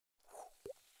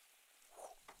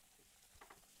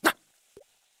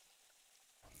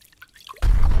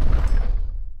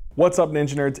What's up,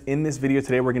 Ninja Nerds? In this video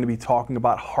today, we're going to be talking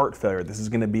about heart failure. This is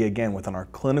going to be, again, within our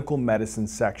clinical medicine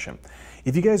section.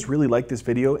 If you guys really like this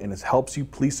video and this helps you,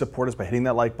 please support us by hitting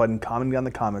that like button, commenting down in the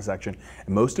comment section,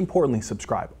 and most importantly,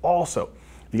 subscribe. Also,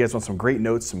 if you guys want some great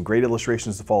notes, some great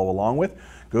illustrations to follow along with,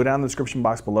 go down in the description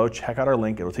box below, check out our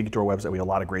link. It'll take you to our website. We have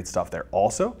a lot of great stuff there.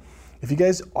 Also, if you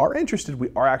guys are interested, we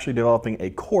are actually developing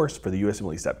a course for the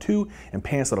USMLE Step 2 and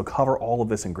PANCE that'll cover all of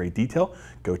this in great detail.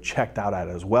 Go check that out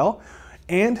as well.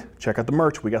 And check out the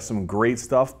merch. We got some great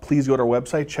stuff. Please go to our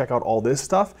website, check out all this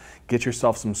stuff, get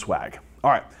yourself some swag.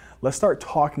 All right, let's start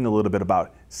talking a little bit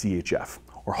about CHF,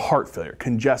 or heart failure,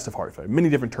 congestive heart failure, many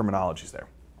different terminologies there.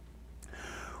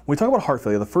 When we talk about heart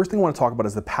failure, the first thing I want to talk about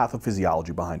is the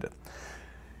pathophysiology behind it.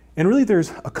 And really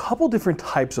there's a couple different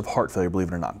types of heart failure, believe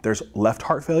it or not. There's left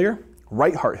heart failure,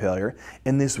 right heart failure,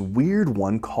 and this weird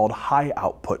one called high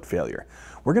output failure.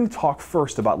 We're going to talk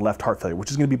first about left heart failure,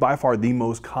 which is going to be by far the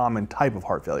most common type of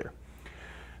heart failure.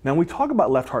 Now, when we talk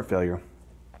about left heart failure,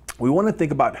 we want to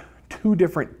think about two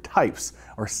different types,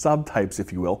 or subtypes,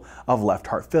 if you will, of left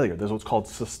heart failure. There's what's called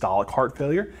systolic heart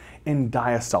failure and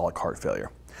diastolic heart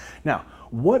failure. Now,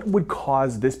 what would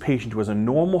cause this patient who has a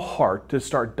normal heart to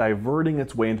start diverting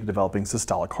its way into developing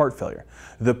systolic heart failure?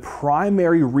 The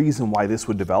primary reason why this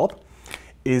would develop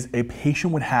is a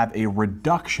patient would have a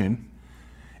reduction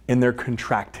in their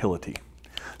contractility.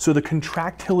 So the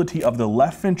contractility of the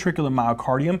left ventricular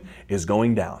myocardium is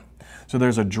going down. So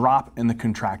there's a drop in the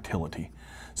contractility.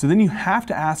 So then you have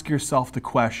to ask yourself the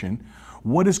question,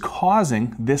 what is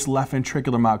causing this left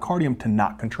ventricular myocardium to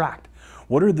not contract?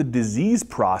 What are the disease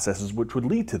processes which would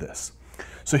lead to this?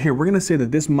 So here, we're going to say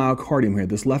that this myocardium here,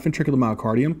 this left ventricular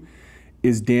myocardium,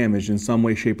 is damaged in some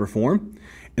way, shape, or form,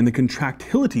 and the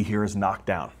contractility here is knocked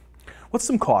down. What's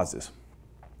some causes?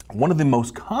 One of the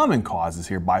most common causes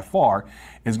here by far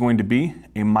is going to be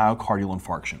a myocardial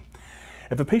infarction.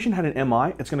 If a patient had an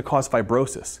MI, it's going to cause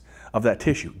fibrosis of that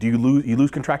tissue. You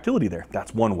lose contractility there?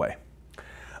 That's one way.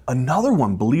 Another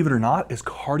one, believe it or not, is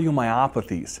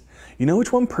cardiomyopathies. You know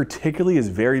which one particularly is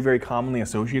very, very commonly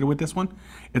associated with this one?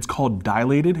 It's called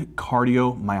dilated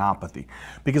cardiomyopathy.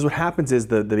 Because what happens is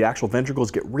the actual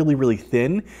ventricles get really, really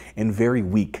thin and very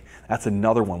weak. That's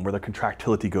another one where the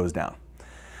contractility goes down.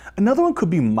 Another one could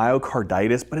be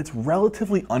myocarditis, but it's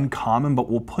relatively uncommon, but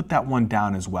we'll put that one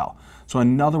down as well. So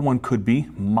another one could be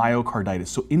myocarditis,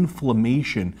 so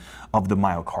inflammation of the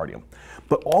myocardium.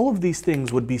 But all of these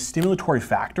things would be stimulatory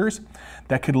factors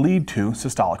that could lead to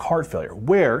systolic heart failure,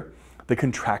 where the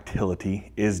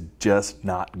contractility is just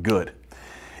not good.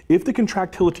 If the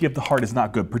contractility of the heart is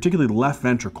not good, particularly the left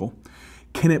ventricle,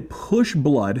 can it push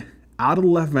blood out of the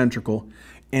left ventricle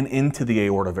and into the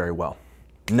aorta very well?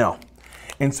 No.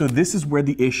 And so this is where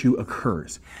the issue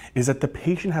occurs, is that the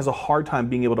patient has a hard time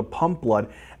being able to pump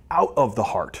blood out of the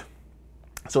heart.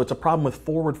 So it's a problem with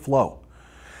forward flow.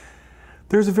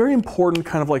 There's a very important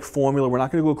kind of like formula, we're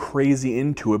not going to go crazy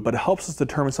into it, but it helps us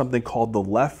determine something called the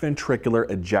left ventricular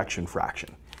ejection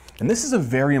fraction. And this is a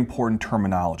very important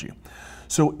terminology.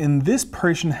 So in this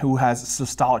person who has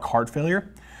systolic heart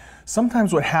failure,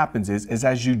 sometimes what happens is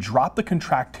as you drop the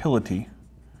contractility,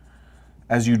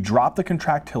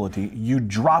 you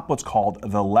drop what's called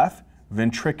the left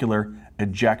ventricular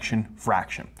ejection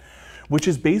fraction, which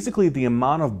is basically the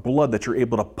amount of blood that you're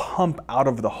able to pump out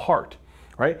of the heart,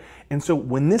 right? And so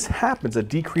when this happens, a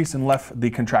decrease in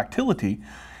the contractility,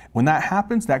 when that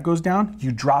happens, that goes down,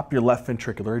 you drop your left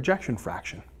ventricular ejection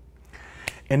fraction.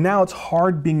 And now it's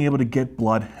hard being able to get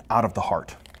blood out of the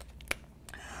heart.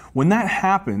 When that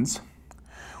happens,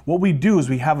 what we do is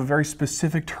we have a very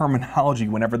specific terminology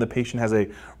whenever the patient has a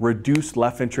reduced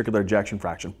left ventricular ejection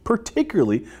fraction,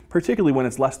 particularly when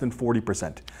it's less than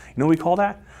 40%. You know what we call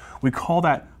that? We call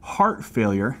that heart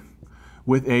failure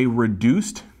with a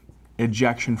reduced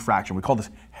ejection fraction. We call this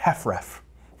HFrEF.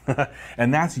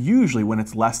 And that's usually when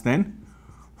it's less than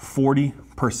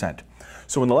 40%.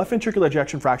 So when the left ventricular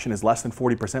ejection fraction is less than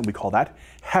 40%, we call that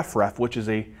HFrEF, which is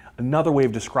another way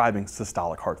of describing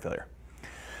systolic heart failure.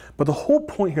 But the whole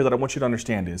point here that I want you to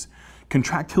understand is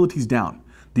contractility is down.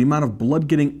 The amount of blood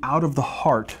getting out of the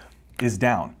heart is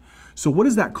down. So what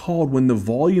is that called when the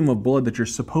volume of blood that you're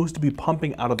supposed to be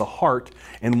pumping out of the heart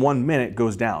in 1 minute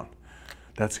goes down?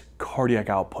 That's cardiac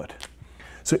output.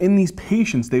 So in these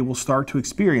patients, they will start to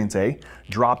experience a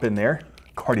drop in their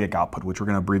cardiac output, which we're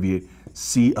going to abbreviate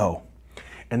CO.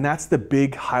 And that's the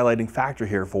big highlighting factor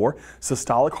here for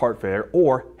systolic heart failure,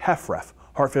 or HFrEF,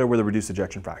 heart failure with a reduced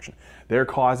ejection fraction. Their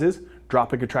causes,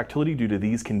 drop in contractility due to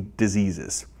these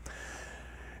diseases.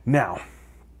 Now,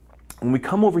 when we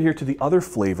come over here to the other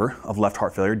flavor of left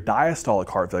heart failure, diastolic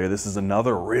heart failure, this is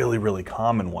another really, really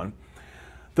common one.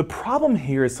 The problem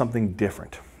here is something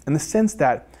different. in the sense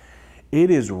that it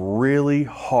is really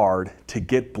hard to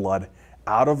get blood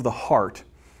out of the heart.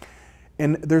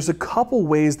 And there's a couple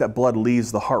ways that blood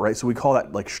leaves the heart, right? So we call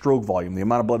that like stroke volume, the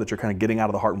amount of blood that you're kind of getting out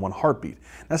of the heart in one heartbeat.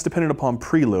 That's dependent upon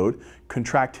preload,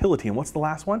 contractility, and what's the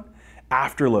last one?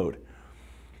 Afterload.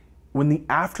 When the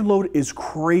afterload is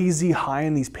crazy high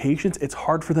in these patients, it's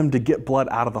hard for them to get blood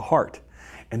out of the heart.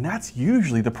 And that's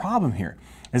usually the problem here,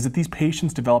 is that these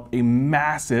patients develop a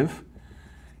massive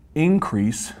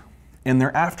increase in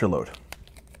their afterload.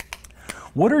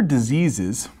 What are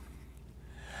diseases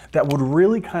that would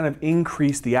really kind of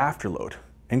increase the afterload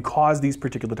and cause these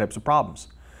particular types of problems?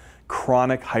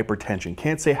 Chronic hypertension.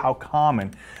 Can't say how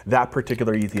common that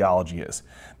particular etiology is.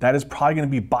 That is probably going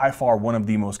to be by far one of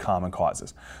the most common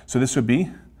causes. So this would be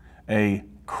a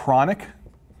chronic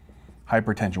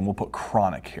hypertension. We'll put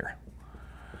chronic here.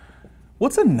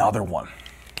 What's another one?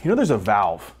 You know, there's a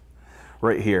valve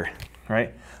right here,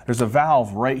 right? There's a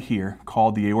valve right here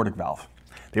called the aortic valve,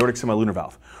 the aortic semilunar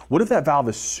valve. What if that valve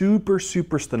is super,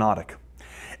 super stenotic?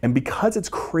 And because it's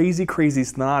crazy, crazy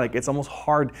stenotic, it's almost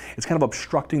hard, it's kind of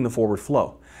obstructing the forward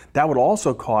flow. That would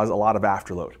also cause a lot of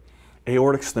afterload.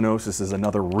 Aortic stenosis is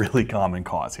another really common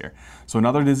cause here. So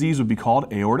another disease would be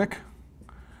called aortic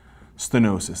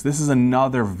stenosis. This is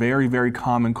another very, very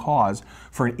common cause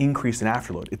for an increase in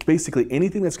afterload. It's basically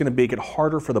anything that's going to make it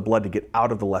harder for the blood to get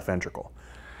out of the left ventricle.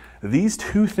 These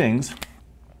two things,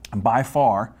 by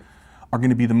far, are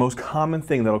going to be the most common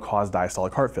thing that will cause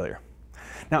diastolic heart failure.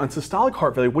 Now, in systolic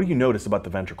heart failure, what do you notice about the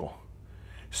ventricle?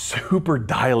 Super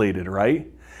dilated, right?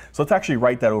 So let's actually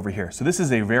write that over here. So this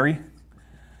is a very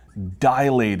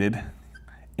dilated,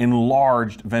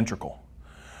 enlarged ventricle.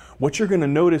 What you're going to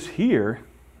notice here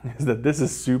is that this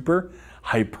is super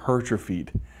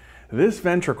hypertrophied. This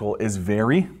ventricle is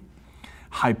very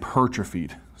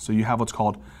hypertrophied. So you have what's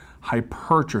called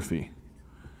hypertrophy.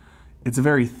 It's a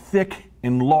very thick,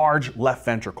 enlarged left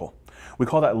ventricle. We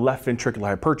call that left ventricular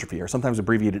hypertrophy, or sometimes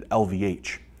abbreviated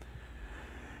LVH.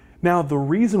 Now, the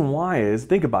reason why is,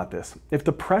 think about this. If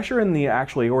the pressure in the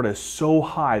actual aorta is so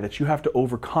high that you have to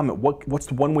overcome it, what's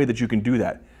the one way that you can do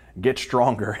that? Get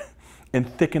stronger and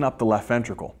thicken up the left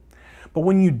ventricle. But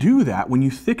when you do that, when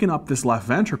you thicken up this left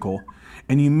ventricle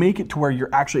and you make it to where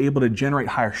you're actually able to generate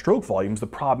higher stroke volumes, the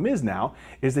problem is now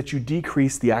is that you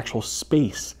decrease the actual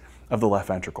space of the left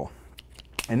ventricle.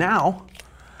 And now,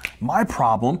 my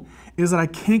problem is that I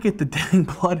can't get the dang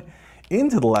blood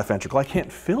into the left ventricle. I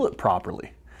can't fill it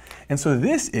properly. And so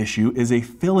this issue is a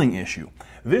filling issue.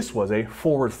 This was a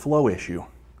forward flow issue.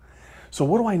 So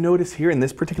what do I notice here in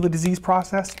this particular disease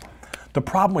process? The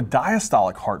problem with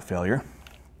diastolic heart failure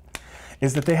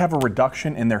is that they have a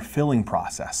reduction in their filling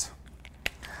process.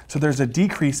 So there's a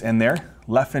decrease in their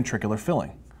left ventricular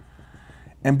filling.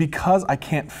 And because I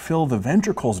can't fill the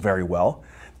ventricles very well,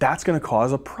 that's going to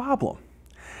cause a problem.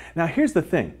 Now here's the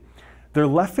thing. Their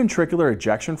left ventricular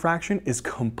ejection fraction is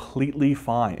completely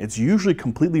fine. It's usually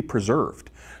completely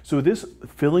preserved. So this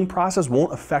filling process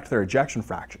won't affect their ejection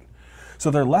fraction.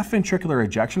 So their left ventricular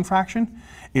ejection fraction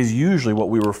is usually what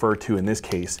we refer to in this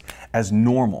case as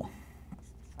normal.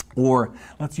 Or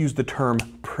let's use the term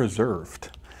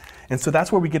preserved. And so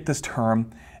that's where we get this term,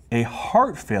 a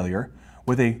heart failure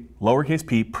with a lowercase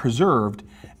p preserved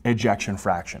ejection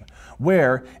fraction,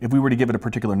 where if we were to give it a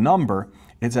particular number,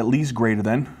 it's at least greater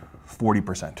than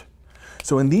 40%.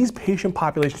 So in these patient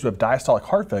populations who have diastolic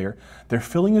heart failure, their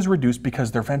filling is reduced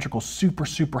because their ventricle's super,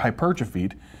 super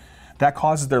hypertrophied. That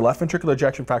causes their left ventricular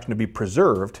ejection fraction to be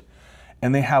preserved,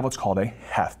 and they have what's called a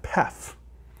HFpEF.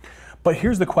 But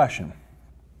here's the question.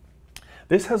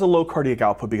 This has a low cardiac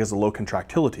output because of low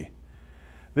contractility.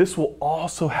 This will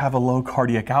also have a low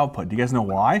cardiac output. Do you guys know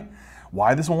why?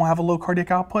 Why this one will have a low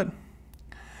cardiac output?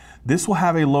 This will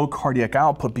have a low cardiac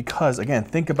output because, again,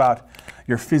 think about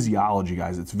your physiology,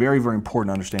 guys. It's very, very important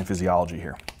to understand physiology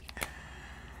here.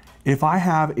 If I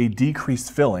have a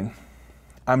decreased filling,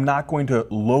 I'm not going to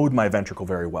load my ventricle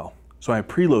very well. So my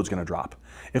preload's going to drop.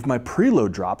 If my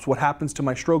preload drops, what happens to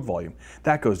my stroke volume?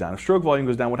 That goes down. If stroke volume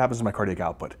goes down, what happens to my cardiac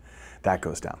output? That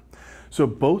goes down. So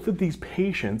both of these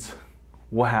patients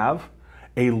will have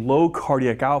a low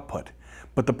cardiac output.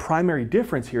 But the primary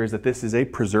difference here is that this is a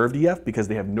preserved EF because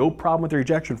they have no problem with their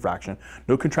ejection fraction,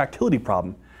 no contractility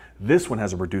problem. This one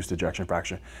has a reduced ejection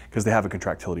fraction because they have a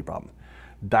contractility problem.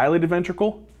 Dilated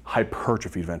ventricle,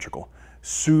 hypertrophied ventricle.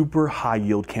 Super high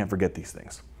yield, can't forget these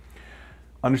things.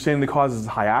 Understanding the causes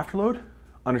of high afterload,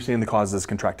 understanding the causes of this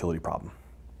contractility problem.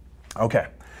 Okay,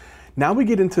 now we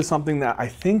get into something that I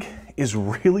think is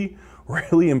really,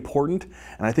 really important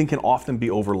and I think can often be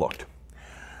overlooked.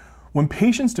 When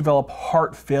patients develop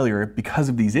heart failure because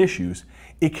of these issues,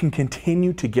 it can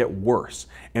continue to get worse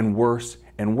and worse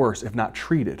and worse if not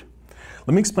treated.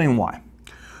 Let me explain why.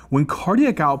 When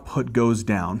cardiac output goes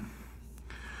down,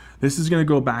 this is going to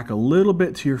go back a little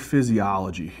bit to your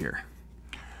physiology here.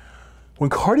 When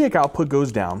cardiac output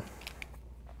goes down,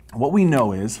 what we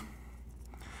know is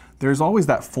there's always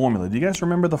that formula. Do you guys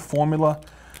remember the formula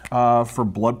for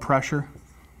blood pressure?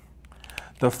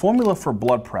 The formula for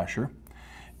blood pressure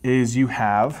is you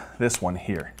have this one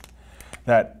here,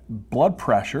 that blood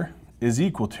pressure is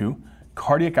equal to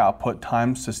cardiac output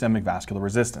times systemic vascular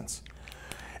resistance.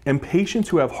 In patients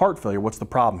who have heart failure, what's the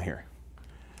problem here?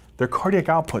 Their cardiac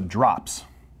output drops.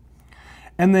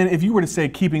 And then if you were to say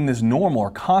keeping this normal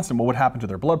or constant, what would happen to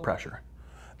their blood pressure?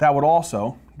 That would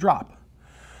also drop.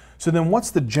 So then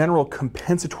what's the general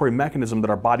compensatory mechanism that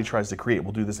our body tries to create?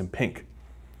 We'll do this in pink.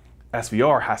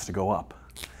 SVR has to go up.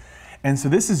 And so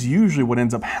this is usually what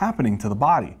ends up happening to the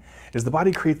body, is the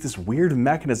body creates this weird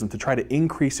mechanism to try to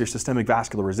increase your systemic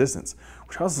vascular resistance,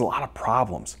 which causes a lot of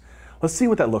problems. Let's see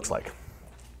what that looks like.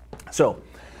 So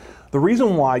the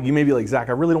reason why you may be like, Zach,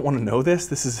 I really don't want to know this.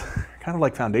 This is kind of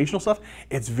like foundational stuff.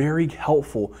 It's very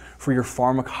helpful for your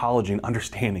pharmacology and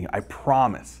understanding, I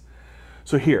promise.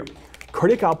 So here,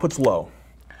 cardiac output's low.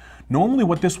 Normally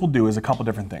what this will do is a couple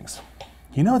different things.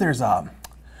 You know there's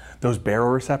those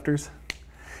baroreceptors?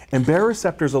 And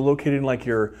baroreceptors are located in like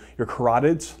your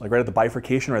carotids, like right at the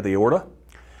bifurcation or at the aorta.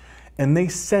 And they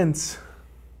sense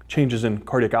changes in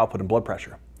cardiac output and blood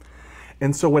pressure.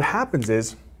 And so what happens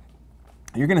is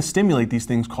you're going to stimulate these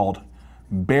things called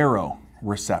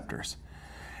baroreceptors.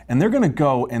 And they're going to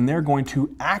go and they're going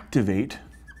to activate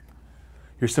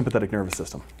your sympathetic nervous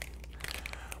system.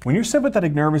 When your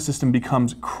sympathetic nervous system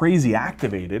becomes crazy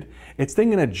activated, it's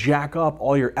then going to jack up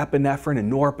all your epinephrine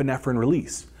and norepinephrine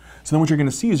release. So then what you're going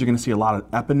to see is you're going to see a lot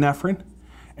of epinephrine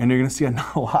and you're going to see a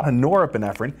lot of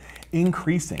norepinephrine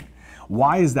increasing.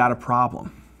 Why is that a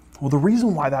problem? Well, the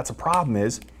reason why that's a problem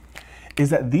is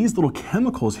that these little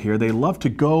chemicals here, they love to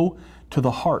go to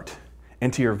the heart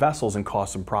and to your vessels and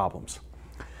cause some problems.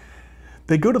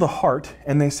 They go to the heart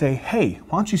and they say, hey,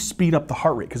 why don't you speed up the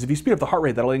heart rate? Because if you speed up the heart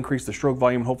rate, that'll increase the stroke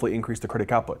volume and hopefully increase the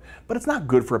cardiac output. But it's not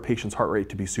good for a patient's heart rate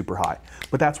to be super high.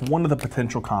 But that's one of the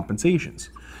potential compensations,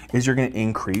 is you're going to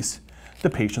increase the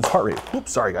patient's heart rate.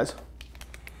 Oops, sorry guys.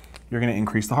 You're going to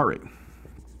increase the heart rate.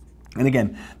 And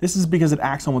again, this is because it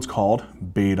acts on what's called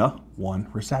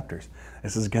beta-1 receptors.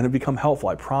 This is going to become helpful,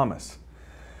 I promise.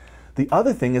 The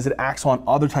other thing is it acts on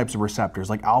other types of receptors,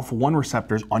 like alpha-1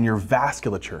 receptors on your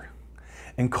vasculature,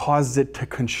 and causes it to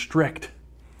constrict.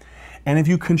 And if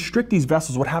you constrict these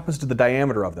vessels, what happens to the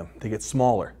diameter of them? They get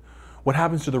smaller. What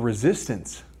happens to the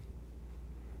resistance?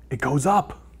 It goes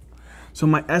up. So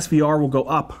my SVR will go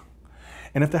up.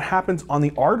 And if that happens on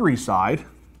the artery side,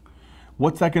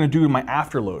 what's that going to do to my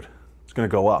afterload? It's going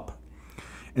to go up.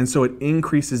 And so it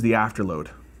increases the afterload.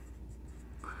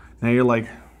 Now you're like,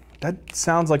 that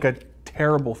sounds like a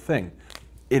terrible thing.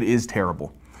 It is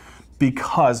terrible.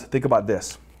 Because think about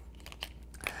this.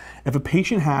 If a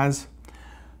patient has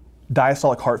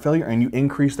diastolic heart failure and you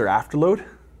increase their afterload,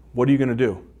 what are you going to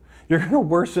do? You're going to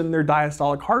worsen their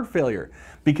diastolic heart failure.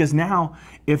 Because now,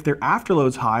 if their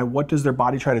afterload's high, what does their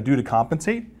body try to do to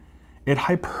compensate? It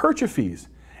hypertrophies.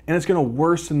 And it's going to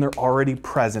worsen their already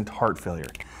present heart failure.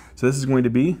 So this is going to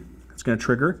be, it's going to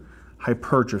trigger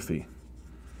hypertrophy.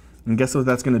 And guess what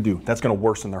that's going to do? That's going to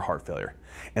worsen their heart failure.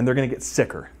 And they're going to get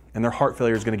sicker. And their heart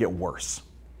failure is going to get worse.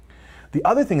 The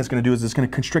other thing it's going to do is it's going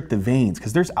to constrict the veins,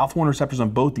 because there's alpha-1 receptors on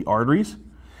both the arteries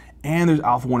and there's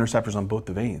alpha-1 receptors on both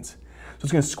the veins. So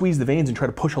it's going to squeeze the veins and try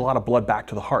to push a lot of blood back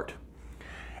to the heart.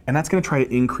 And that's going to try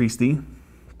to increase the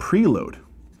preload.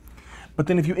 But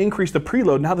then if you increase the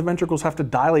preload, now the ventricles have to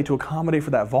dilate to accommodate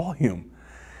for that volume.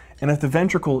 And if the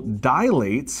ventricle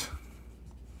dilates,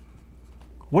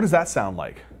 what does that sound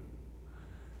like?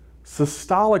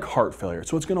 Systolic heart failure.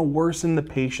 So it's going to worsen the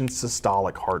patient's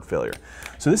systolic heart failure.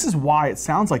 So this is why it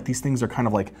sounds like these things are kind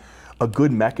of like a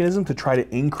good mechanism to try to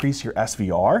increase your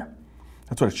SVR.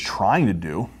 That's what it's trying to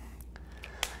do,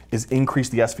 is increase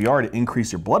the SVR to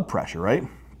increase your blood pressure, right?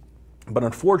 But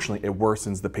unfortunately, it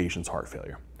worsens the patient's heart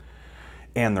failure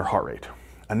and their heart rate.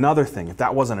 Another thing, if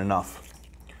that wasn't enough,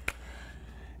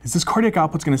 is this cardiac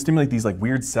output's going to stimulate these like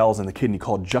weird cells in the kidney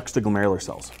called juxtaglomerular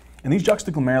cells. And these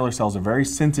juxtaglomerular cells are very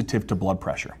sensitive to blood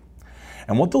pressure.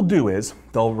 And what they'll do is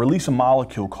they'll release a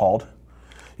molecule called,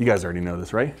 you guys already know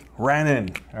this, right?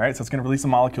 Renin. All right, so it's going to release a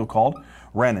molecule called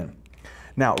renin.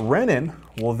 Now, renin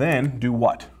will then do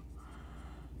what?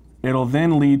 It'll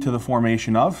then lead to the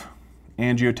formation of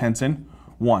angiotensin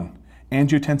 1.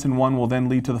 Angiotensin 1 will then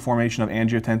lead to the formation of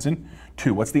angiotensin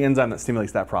 2. What's the enzyme that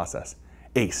stimulates that process?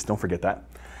 ACE, don't forget that.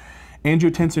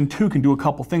 Angiotensin 2 can do a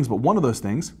couple things, but one of those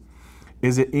things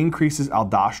is it increases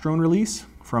aldosterone release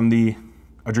from the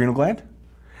adrenal gland,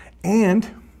 and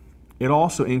it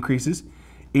also increases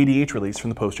ADH release from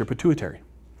the posterior pituitary.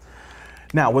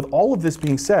 Now, with all of this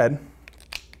being said,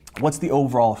 what's the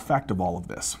overall effect of all of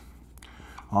this?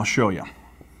 I'll show you.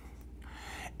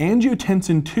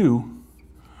 Angiotensin II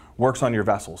works on your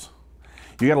vessels.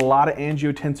 You got a lot of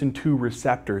angiotensin II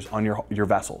receptors on your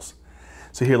vessels.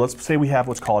 So here, let's say we have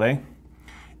what's called a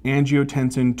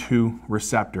angiotensin II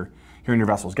receptor here in your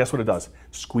vessels. Guess what it does?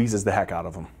 Squeezes the heck out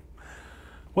of them.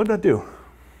 What did that do?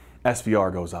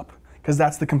 SVR goes up, because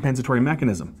that's the compensatory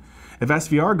mechanism. If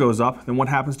SVR goes up, then what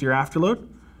happens to your afterload?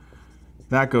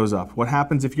 That goes up. What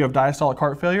happens if you have diastolic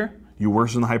heart failure? You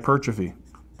worsen the hypertrophy.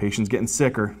 Patient's getting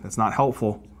sicker. That's not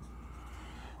helpful.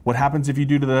 What happens if you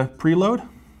do to the preload?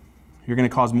 You're going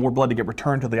to cause more blood to get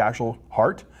returned to the actual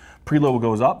heart. Preload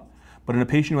goes up. But in a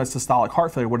patient who has systolic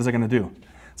heart failure, what is it going to do?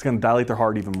 It's going to dilate their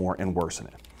heart even more and worsen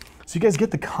it. So you guys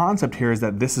get the concept here is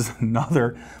that this is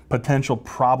another potential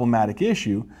problematic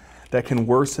issue that can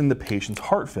worsen the patient's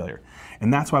heart failure.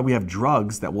 And that's why we have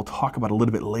drugs that we'll talk about a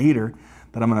little bit later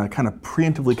that I'm going to kind of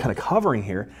preemptively kind of covering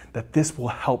here, that this will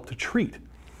help to treat.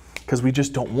 Because we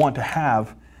just don't want to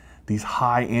have these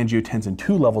high angiotensin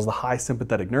II levels, the high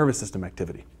sympathetic nervous system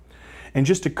activity. And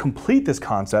just to complete this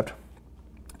concept,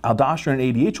 aldosterone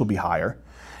and ADH will be higher.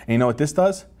 And you know what this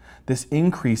does? This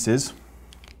increases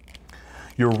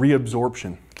your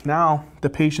reabsorption. Now the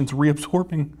patient's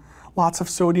reabsorbing lots of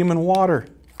sodium and water.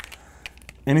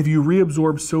 And if you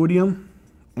reabsorb sodium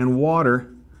and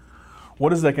water,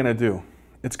 what is that going to do?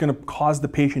 It's going to cause the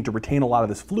patient to retain a lot of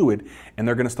this fluid, and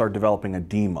they're going to start developing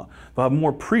edema. They'll have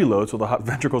more preload, so the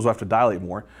ventricles will have to dilate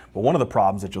more. But one of the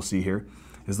problems that you'll see here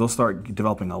is they'll start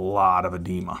developing a lot of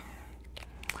edema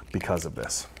because of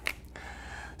this.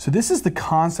 So this is the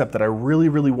concept that I really,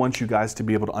 really want you guys to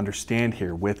be able to understand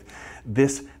here with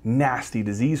this nasty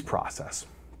disease process.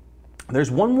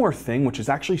 There's one more thing, which is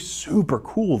actually super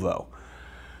cool though.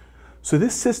 So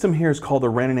this system here is called the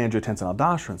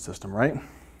renin-angiotensin-aldosterone system, right?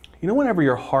 You know, whenever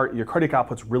your cardiac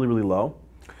output's really, really low,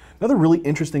 another really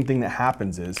interesting thing that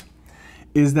happens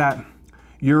is that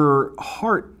your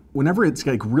heart, whenever it's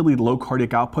like really low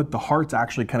cardiac output, the hearts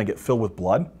actually kind of get filled with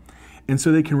blood. And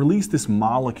so they can release this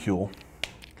molecule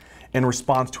in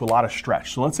response to a lot of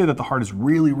stretch. So let's say that the heart is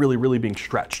really, really, really being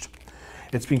stretched.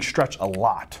 It's being stretched a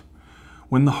lot.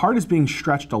 When the heart is being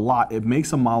stretched a lot, it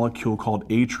makes a molecule called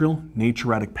atrial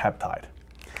natriuretic peptide.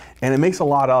 And it makes a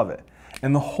lot of it.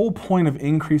 And the whole point of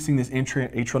increasing this atrial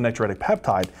natriuretic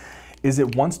peptide is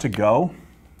it wants to go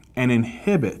and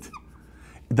inhibit.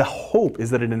 The hope is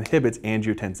that it inhibits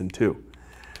angiotensin II.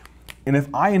 And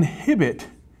if I inhibit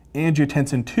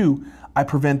angiotensin II, I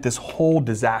prevent this whole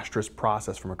disastrous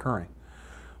process from occurring.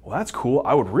 Well, that's cool.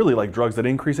 I would really like drugs that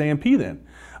increase AMP then.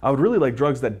 I would really like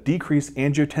drugs that decrease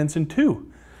angiotensin II,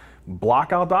 block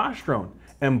aldosterone,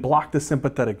 and block the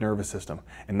sympathetic nervous system.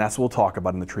 And that's what we'll talk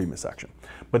about in the treatment section.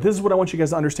 But this is what I want you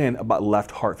guys to understand about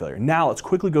left heart failure. Now let's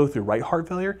quickly go through right heart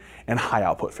failure and high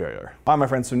output failure. All right, my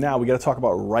friends, so now we got to talk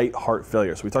about right heart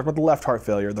failure. So we talked about the left heart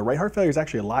failure. The right heart failure is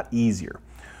actually a lot easier.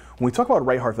 When we talk about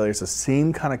right heart failure, it's the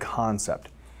same kind of concept.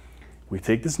 We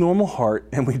take this normal heart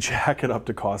and we jack it up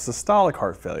to cause systolic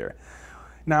heart failure.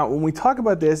 Now, when we talk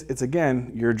about this, it's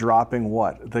again, you're dropping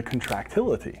what? The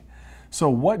contractility. So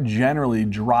what generally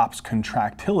drops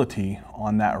contractility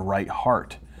on that right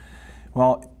heart?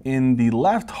 Well, in the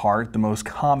left heart, the most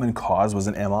common cause was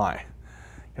an MI.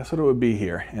 Guess what it would be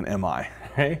here? An MI,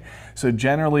 okay? So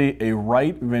generally, a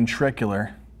right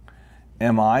ventricular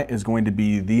MI is going to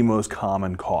be the most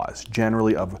common cause,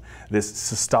 generally, of this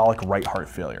systolic right heart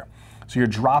failure. So you're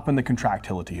dropping the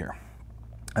contractility here.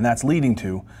 And that's leading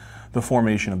to the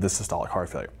formation of this systolic heart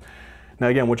failure. Now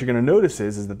again, what you're going to notice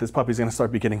is that this puppy is going to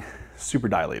start getting super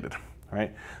dilated,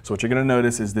 right? So what you're going to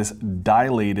notice is this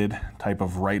dilated type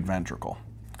of right ventricle.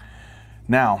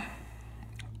 Now,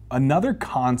 another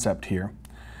concept here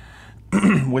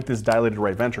with this dilated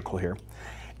right ventricle here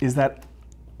is that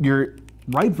your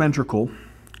right ventricle,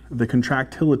 the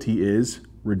contractility is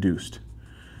reduced,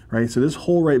 right? So this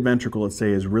whole right ventricle, let's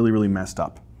say, is really, really messed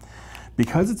up.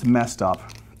 Because it's messed up,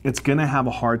 it's going to have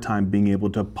a hard time being able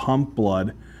to pump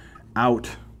blood out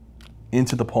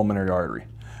into the pulmonary artery,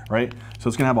 right? So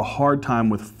it's going to have a hard time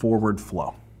with forward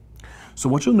flow. So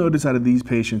what you'll notice out of these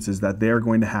patients is that they're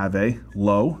going to have a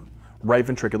low right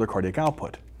ventricular cardiac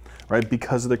output, right?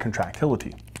 Because of the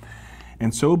contractility.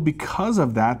 And so because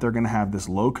of that, they're going to have this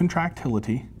low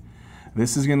contractility.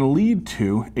 This is going to lead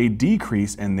to a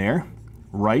decrease in their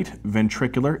right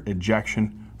ventricular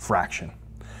ejection fraction.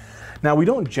 Now, we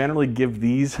don't generally give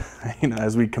these,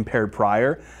 as we compared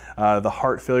prior, the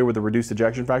heart failure with a reduced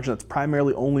ejection fraction, that's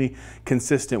primarily only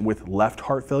consistent with left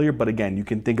heart failure, but again, you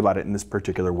can think about it in this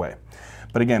particular way.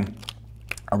 But again,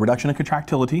 a reduction in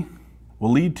contractility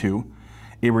will lead to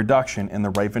a reduction in the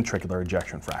right ventricular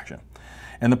ejection fraction.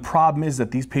 And the problem is that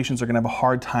these patients are going to have a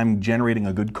hard time generating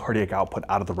a good cardiac output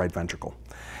out of the right ventricle.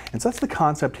 And so that's the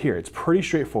concept here. It's pretty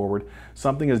straightforward.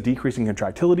 Something is decreasing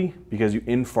contractility because you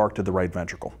infarcted the right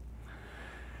ventricle.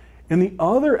 In the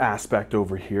other aspect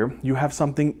over here, you have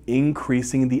something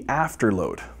increasing the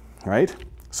afterload, right?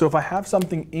 So if I have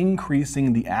something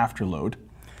increasing the afterload,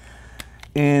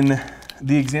 in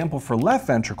the example for left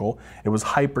ventricle, it was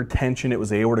hypertension, it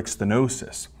was aortic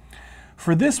stenosis.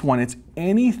 For this one, it's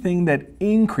anything that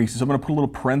increases, I'm going to put a little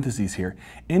parentheses here,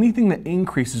 anything that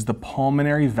increases the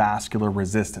pulmonary vascular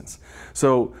resistance.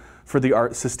 So for the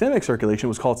systemic circulation, it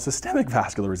was called systemic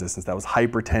vascular resistance. That was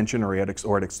hypertension or aortic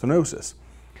stenosis.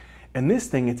 And this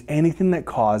thing, it's anything that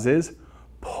causes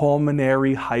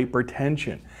pulmonary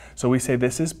hypertension. So we say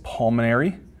this is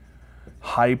pulmonary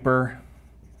hypertension.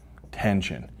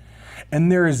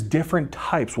 And there is different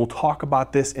types. We'll talk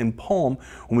about this in Pulm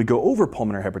when we go over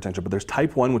pulmonary hypertension, but there's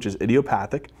type 1, which is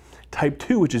idiopathic, type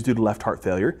 2, which is due to left heart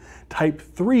failure, type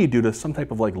 3 due to some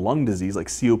type of like lung disease, like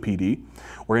COPD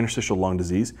or interstitial lung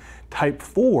disease, type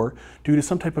 4 due to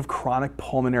some type of chronic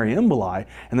pulmonary emboli,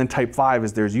 and then type 5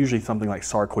 is there's usually something like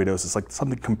sarcoidosis, like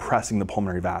something compressing the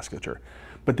pulmonary vasculature.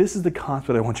 But this is the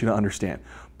concept I want you to understand.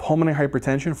 Pulmonary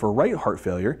hypertension for right heart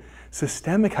failure,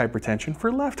 systemic hypertension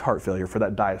for left heart failure for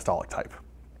that diastolic type.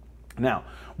 Now,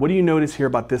 what do you notice here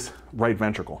about this right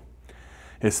ventricle?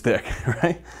 It's thick,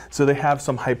 right? So they have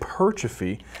some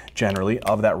hypertrophy generally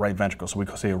of that right ventricle. So we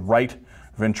could say right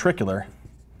ventricular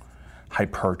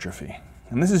hypertrophy.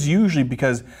 And this is usually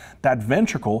because that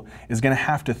ventricle is going to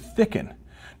have to thicken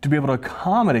to be able to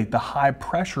accommodate the high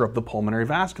pressure of the pulmonary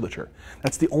vasculature.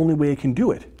 That's the only way it can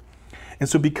do it. And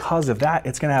so because of that,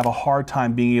 it's going to have a hard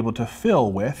time being able to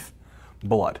fill with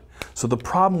blood. So the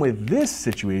problem with this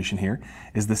situation here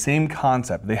is the same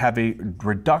concept. They have a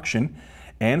reduction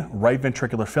in right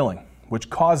ventricular filling, which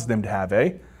causes them to have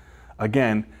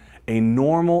again, a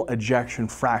normal ejection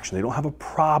fraction. They don't have a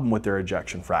problem with their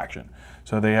ejection fraction.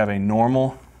 So they have a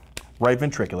normal right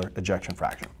ventricular ejection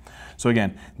fraction. So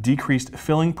again, decreased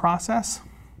filling process,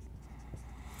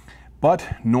 but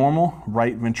normal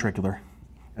right ventricular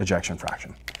ejection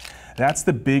fraction. That's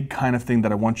the big kind of thing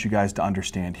that I want you guys to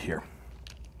understand here.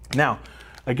 Now,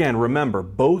 again, remember,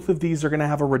 both of these are going to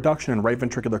have a reduction in right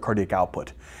ventricular cardiac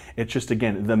output. It's just,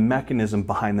 again, the mechanism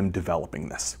behind them developing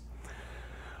this.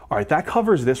 All right, that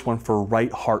covers this one for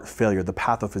right heart failure, the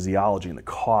pathophysiology and the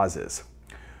causes.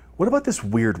 What about this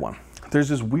weird one? There's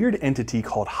this weird entity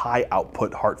called high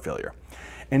output heart failure.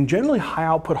 And generally, high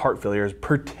output heart failure is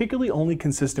particularly only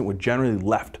consistent with generally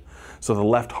left, so the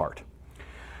left heart.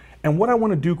 And what I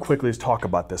want to do quickly is talk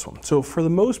about this one. So for the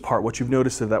most part, what you've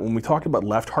noticed is that when we talked about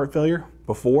left heart failure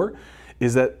before,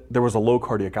 is that there was a low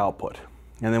cardiac output.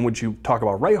 And then when you talk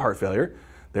about right heart failure,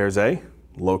 there's a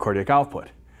low cardiac output.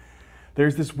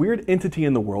 There's this weird entity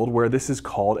in the world where this is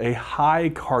called a high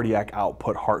cardiac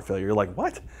output heart failure. You're like,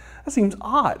 what? That seems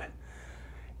odd.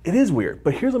 It is weird,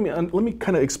 but here's, let me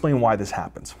kind of explain why this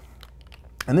happens.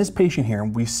 In this patient here,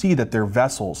 we see that their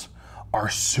vessels are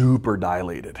super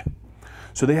dilated.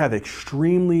 So they have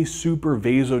extremely super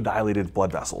vasodilated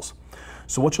blood vessels.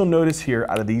 So what you'll notice here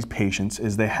out of these patients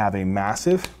is they have a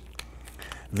massive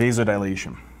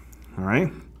vasodilation, all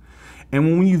right?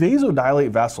 And when you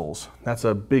vasodilate vessels, that's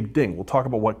a big thing. We'll talk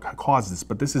about what causes this,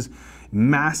 but this is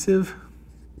massive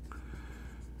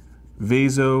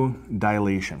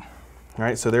vasodilation. All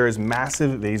right, so there is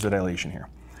massive vasodilation here.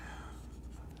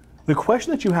 The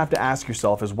question that you have to ask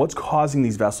yourself is what's causing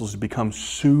these vessels to become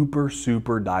super,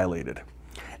 super dilated?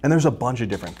 And there's a bunch of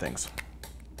different things.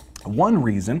 One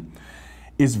reason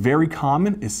is very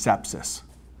common is sepsis.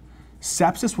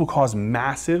 Sepsis will cause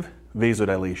massive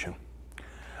vasodilation.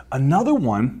 Another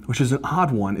one, which is an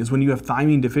odd one, is when you have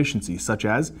thymine deficiency, such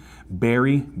as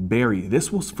beriberi.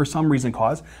 This will, for some reason,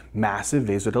 cause massive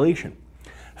vasodilation.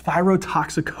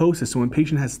 Thyrotoxicosis, so when a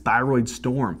patient has thyroid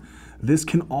storm, this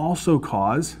can also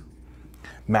cause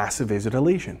massive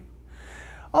vasodilation.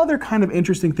 Other kind of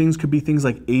interesting things could be things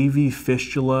like AV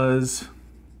fistulas,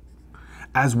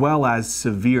 as well as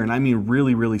severe, and I mean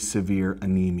really, really severe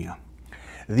anemia.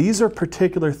 These are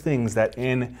particular things that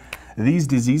in these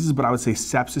diseases, but I would say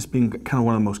sepsis being kind of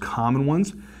one of the most common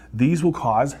ones, these will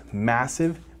cause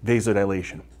massive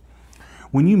vasodilation.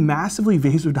 When you massively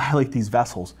vasodilate these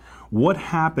vessels, what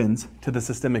happens to the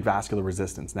systemic vascular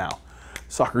resistance? Now,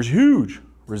 sucker's huge.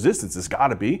 Resistance has got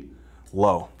to be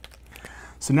low.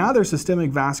 So now their systemic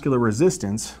vascular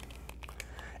resistance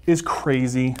is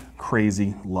crazy,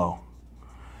 crazy low.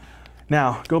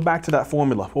 Now, go back to that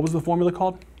formula. What was the formula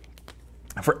called?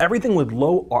 For everything with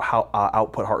low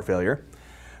output heart failure,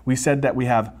 we said that we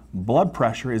have blood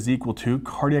pressure is equal to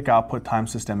cardiac output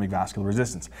times systemic vascular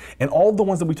resistance. And all of the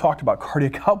ones that we talked about,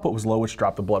 cardiac output was low, which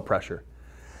dropped the blood pressure.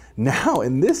 Now,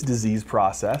 in this disease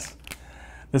process,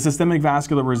 the systemic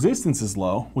vascular resistance is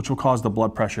low, which will cause the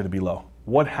blood pressure to be low.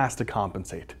 What has to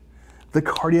compensate? The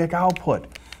cardiac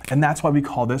output. And that's why we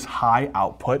call this high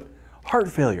output heart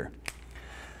failure.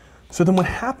 So then what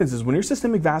happens is when your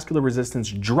systemic vascular resistance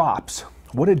drops,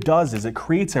 what it does is it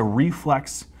creates a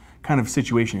reflex kind of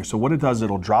situation here. So what it does,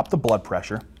 it'll drop the blood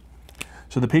pressure.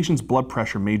 So the patient's blood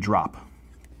pressure may drop.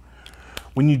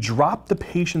 When you drop the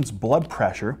patient's blood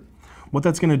pressure, what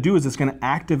that's going to do is it's going to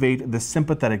activate the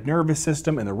sympathetic nervous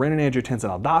system and the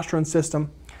renin-angiotensin-aldosterone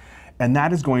system, and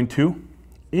that is going to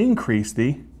increase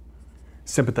the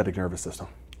sympathetic nervous system.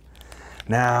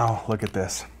 Now, look at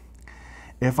this.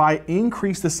 If I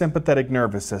increase the sympathetic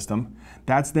nervous system,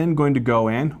 that's then going to go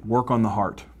and work on the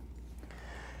heart.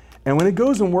 And when it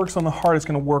goes and works on the heart, it's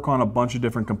going to work on a bunch of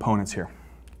different components here.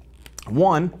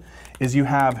 One is you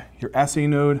have your SA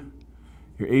node,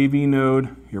 your AV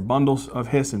node, your bundles of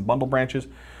His and bundle branches.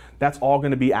 That's all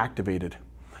going to be activated.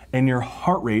 And your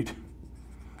heart rate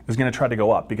is going to try to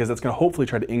go up because that's going to hopefully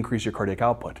try to increase your cardiac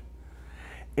output.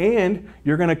 And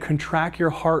you're going to contract your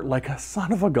heart like a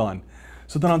son of a gun.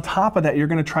 So then on top of that, you're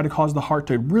going to try to cause the heart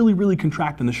to really, really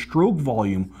contract, and the stroke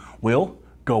volume will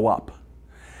go up.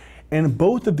 And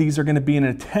both of these are going to be an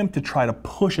attempt to try to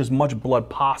push as much blood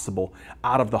possible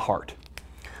out of the heart.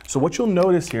 So what you'll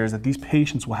notice here is that these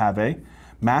patients will have a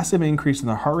massive increase in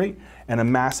their heart rate and a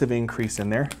massive increase in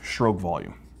their stroke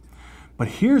volume. But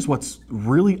here's what's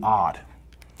really odd.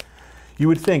 You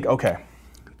would think, okay,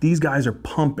 these guys are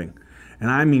pumping, and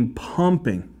I mean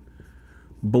pumping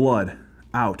blood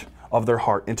out of their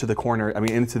heart into the coronary,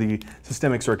 into the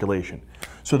systemic circulation.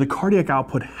 So the cardiac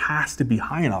output has to be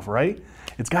high enough, right?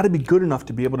 It's got to be good enough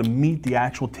to be able to meet the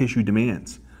actual tissue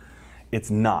demands.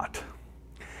 It's not.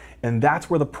 And that's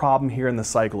where the problem here in the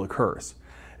cycle occurs.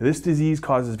 This disease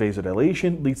causes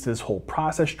vasodilation, leads to this whole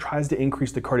process, tries to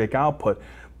increase the cardiac output,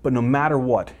 but no matter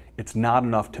what, it's not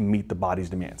enough to meet the body's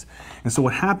demands. And so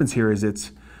what happens here is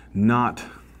it's not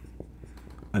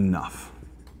enough.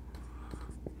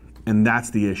 And that's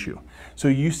the issue. So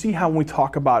you see how when we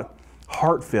talk about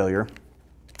heart failure,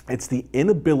 it's the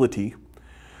inability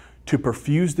to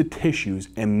perfuse the tissues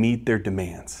and meet their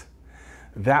demands.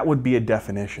 That would be a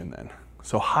definition then.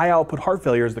 So high output heart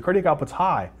failure is the cardiac output's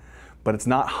high, but it's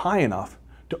not high enough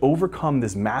to overcome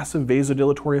this massive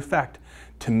vasodilatory effect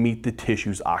to meet the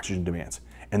tissue's oxygen demands.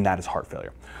 And that is heart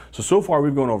failure. So far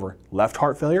we've gone over left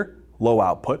heart failure, low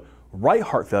output, right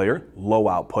heart failure, low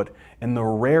output, and the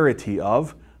rarity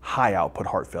of high output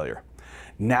heart failure.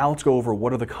 Now let's go over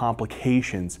what are the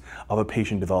complications of a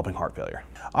patient developing heart failure.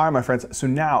 All right, my friends, so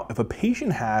now if a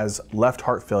patient has left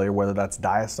heart failure, whether that's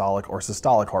diastolic or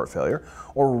systolic heart failure,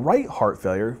 or right heart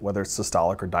failure, whether it's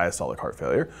systolic or diastolic heart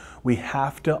failure, we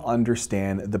have to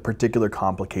understand the particular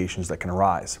complications that can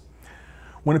arise.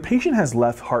 When a patient has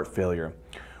left heart failure,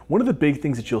 one of the big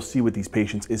things that you'll see with these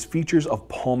patients is features of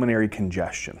pulmonary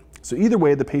congestion. So either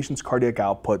way, the patient's cardiac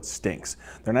output stinks.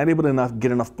 They're not able to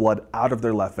get enough blood out of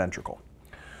their left ventricle.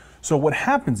 So what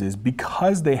happens is,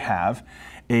 because they have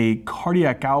a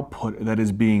cardiac output that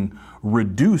is being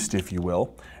reduced, if you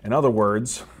will, in other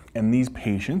words, in these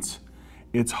patients,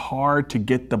 it's hard to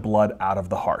get the blood out of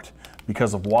the heart.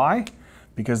 Because of why?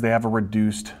 Because they have a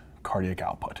reduced cardiac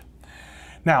output.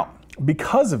 Now,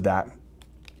 because of that,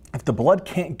 if the blood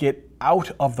can't get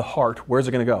out of the heart, where's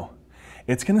it going to go?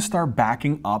 It's going to start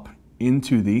backing up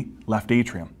into the left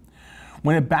atrium.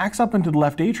 When it backs up into the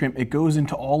left atrium, it goes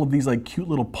into all of these like cute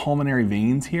little pulmonary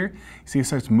veins here. See, it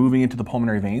starts moving into the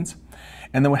pulmonary veins.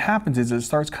 And then what happens is it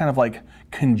starts kind of like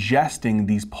congesting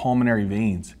these pulmonary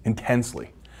veins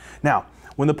intensely. Now,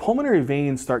 when the pulmonary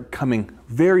veins start coming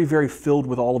very, very filled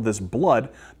with all of this blood,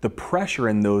 the pressure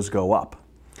in those go up.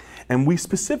 And we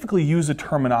specifically use a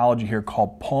terminology here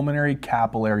called pulmonary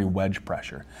capillary wedge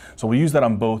pressure. So we use that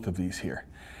on both of these here.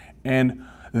 And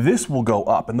this will go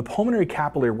up. And the pulmonary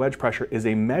capillary wedge pressure is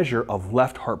a measure of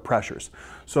left heart pressures.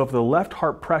 So if the left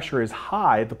heart pressure is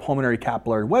high, the pulmonary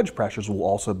capillary wedge pressures will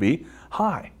also be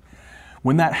high.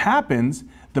 When that happens,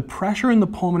 the pressure in the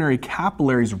pulmonary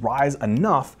capillaries rise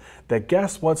enough that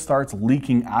guess what starts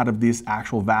leaking out of this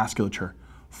actual vasculature?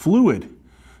 Fluid.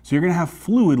 So you're going to have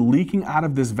fluid leaking out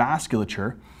of this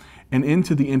vasculature and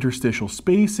into the interstitial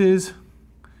spaces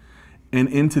and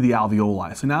into the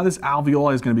alveoli. So now this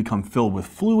alveoli is going to become filled with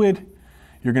fluid.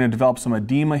 You're going to develop some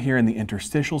edema here in the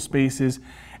interstitial spaces,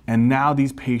 and now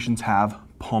these patients have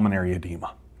pulmonary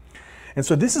edema. And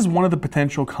so this is one of the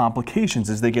potential complications,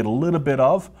 is they get a little bit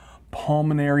of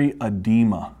pulmonary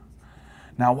edema.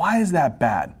 Now, why is that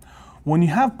bad? When you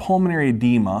have pulmonary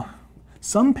edema,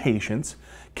 some patients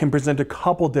can present a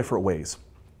couple different ways.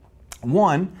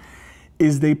 One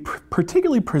is they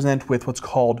particularly present with what's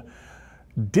called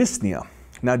dyspnea.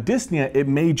 Now, dyspnea, it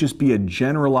may just be a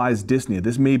generalized dyspnea.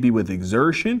 This may be with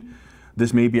exertion,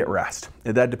 this may be at rest.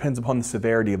 That depends upon the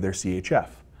severity of their CHF.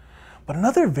 But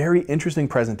another very interesting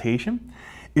presentation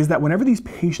is that whenever these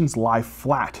patients lie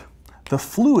flat, the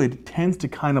fluid tends to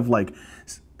kind of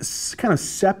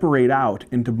separate out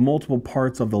into multiple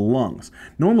parts of the lungs.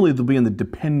 Normally they'll be in the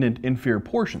dependent inferior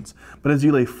portions, but as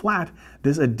you lay flat,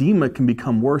 this edema can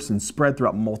become worse and spread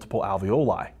throughout multiple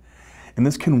alveoli. And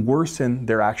this can worsen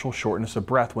their actual shortness of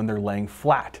breath when they're laying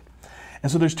flat.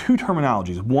 And so there's two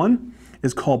terminologies. One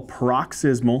is called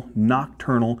paroxysmal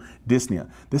nocturnal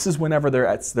dyspnea. This is whenever they're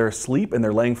asleep and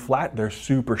they're laying flat, they're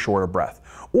super short of breath.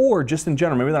 Or just in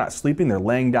general, maybe they're not sleeping, they're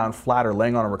laying down flat or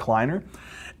laying on a recliner,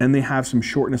 and they have some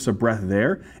shortness of breath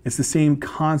there. It's the same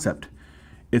concept.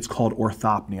 It's called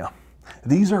orthopnea.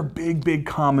 These are big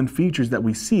common features that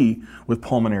we see with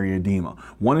pulmonary edema.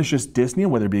 One is just dyspnea,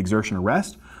 whether it be exertion or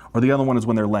rest, or the other one is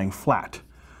when they're laying flat.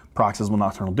 Paroxysmal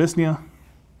nocturnal dyspnea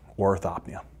or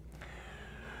orthopnea.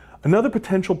 Another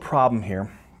potential problem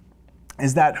here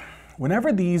is that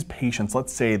whenever these patients,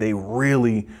 let's say they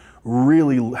really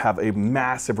have a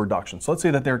massive reduction. So let's say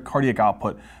that their cardiac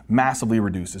output massively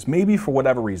reduces, maybe for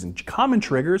whatever reason. Common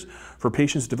triggers for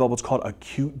patients to develop what's called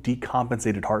acute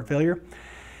decompensated heart failure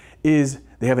is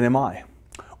they have an MI,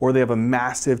 or they have a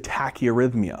massive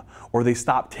tachyarrhythmia, or they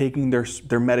stop taking their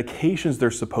medications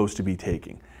they're supposed to be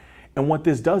taking. And what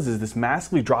this does is this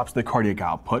massively drops the cardiac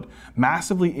output,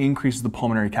 massively increases the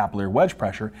pulmonary capillary wedge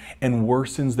pressure, and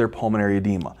worsens their pulmonary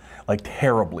edema, like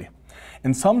terribly.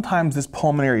 And sometimes this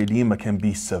pulmonary edema can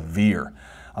be severe.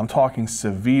 I'm talking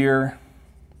severe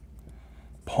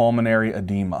pulmonary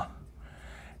edema.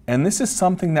 And this is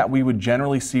something that we would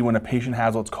generally see when a patient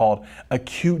has what's called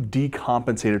acute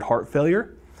decompensated heart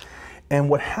failure. And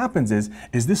what happens is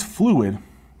this fluid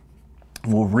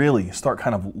will really start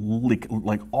kind of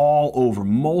like all over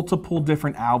multiple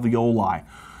different alveoli,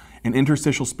 and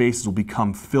interstitial spaces will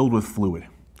become filled with fluid.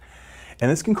 And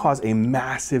this can cause a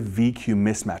massive VQ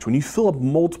mismatch. When you fill up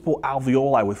multiple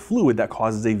alveoli with fluid, that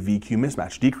causes a VQ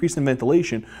mismatch. Decrease in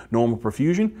ventilation, normal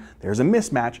perfusion, there's a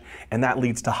mismatch, and that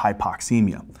leads to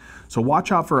hypoxemia. So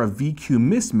watch out for a VQ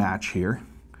mismatch here.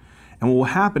 And what will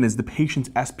happen is the patient's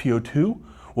SpO2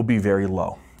 will be very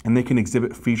low, and they can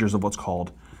exhibit features of what's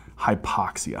called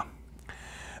hypoxia.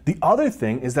 The other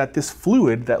thing is that this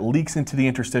fluid that leaks into the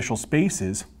interstitial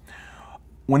spaces,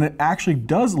 when it actually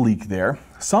does leak there,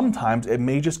 sometimes it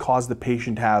may just cause the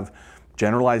patient to have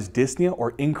generalized dyspnea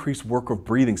or increased work of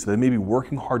breathing. So they may be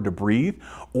working hard to breathe,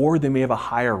 or they may have a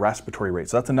higher respiratory rate.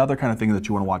 So that's another kind of thing that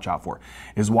you want to watch out for,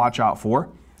 is watch out for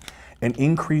an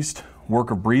increased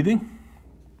work of breathing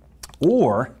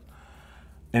or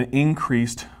an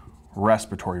increased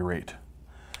respiratory rate.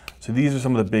 So these are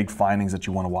some of the big findings that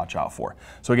you want to watch out for.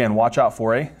 So again, watch out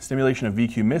for a stimulation of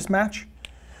VQ mismatch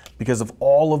because of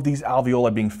all of these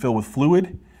alveoli being filled with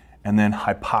fluid, and then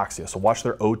hypoxia. So watch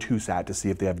their O2 sat to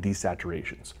see if they have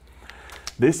desaturations.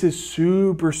 This is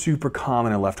super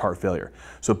common in left heart failure.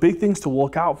 So big things to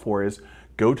look out for is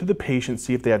go to the patient,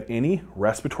 see if they have any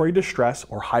respiratory distress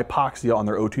or hypoxia on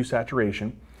their O2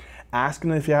 saturation. Ask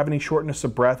them if you have any shortness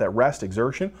of breath at rest,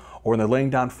 exertion, or when they're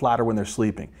laying down flat or when they're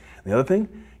sleeping. And the other thing,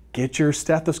 get your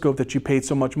stethoscope that you paid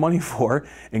so much money for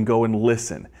and go and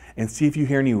listen and see if you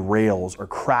hear any rails or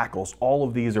crackles. All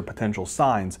of these are potential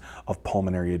signs of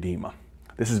pulmonary edema.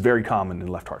 This is very common in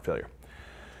left heart failure.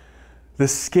 The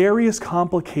scariest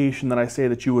complication that I say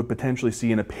that you would potentially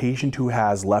see in a patient who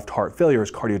has left heart failure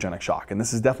is cardiogenic shock, and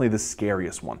this is definitely the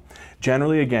scariest one.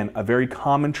 Generally, again, a very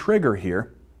common trigger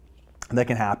here that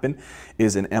can happen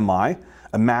is an MI,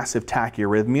 a massive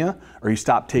tachyarrhythmia, or you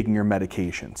stop taking your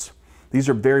medications. These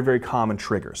are very common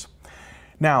triggers.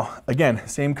 Now, again,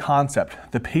 same concept.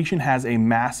 The patient has a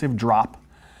massive drop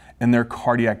in their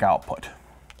cardiac output.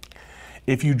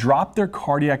 If you drop their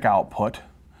cardiac output,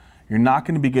 you're not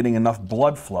going to be getting enough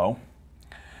blood flow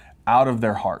out of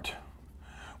their heart.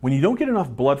 When you don't get enough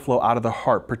blood flow out of the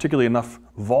heart, particularly enough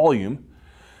volume,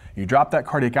 you drop that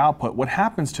cardiac output, what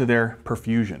happens to their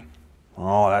perfusion?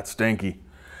 Oh, that's stinky.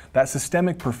 That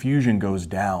systemic perfusion goes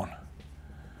down.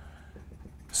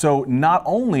 So not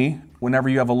only whenever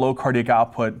you have a low cardiac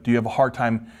output do you have a hard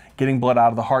time getting blood out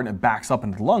of the heart and it backs up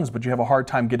into the lungs, but you have a hard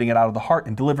time getting it out of the heart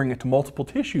and delivering it to multiple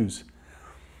tissues.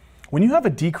 When you have a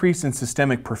decrease in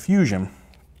systemic perfusion,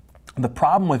 the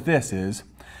problem with this is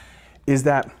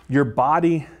that your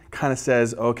body kind of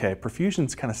says, okay,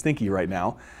 perfusion's kind of stinky right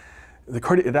now.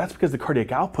 That's because the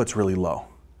cardiac output's really low.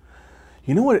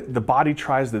 You know what the body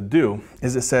tries to do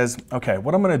is it says, okay,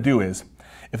 what I'm going to do is,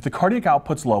 if the cardiac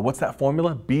output's low, what's that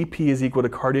formula? BP is equal to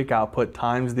cardiac output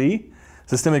times the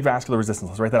systemic vascular resistance.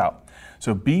 Let's write that out.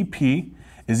 So BP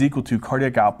is equal to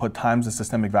cardiac output times the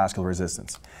systemic vascular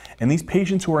resistance. And these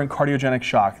patients who are in cardiogenic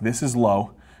shock, this is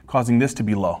low, causing this to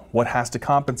be low. What has to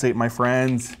compensate, my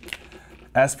friends?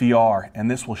 SVR, and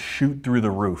this will shoot through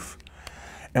the roof.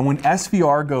 And when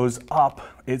SVR goes up,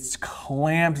 it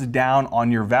clamps down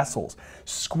on your vessels,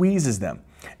 squeezes them.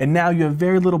 And now you have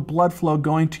very little blood flow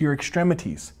going to your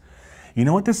extremities. You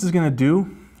know what this is going to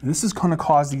do? This is going to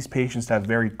cause these patients to have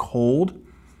very cold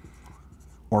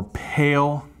or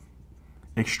pale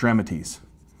extremities.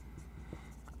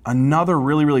 Another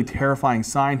really, really terrifying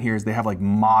sign here is they have like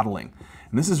mottling.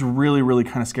 And this is really, really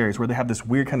kind of scary. It's where they have this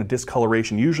weird kind of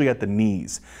discoloration, usually at the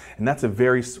knees. And that's a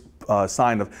very poor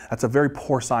sign of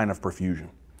perfusion.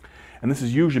 And this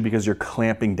is usually because you're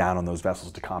clamping down on those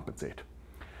vessels to compensate.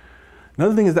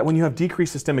 Another thing is that when you have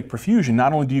decreased systemic perfusion,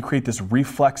 not only do you create this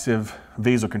reflexive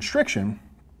vasoconstriction,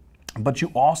 but you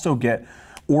also get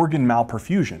organ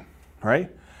malperfusion,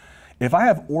 right? If I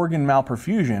have organ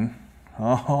malperfusion,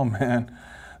 oh man,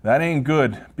 that ain't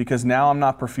good, because now I'm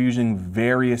not perfusing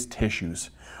various tissues.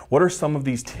 What are some of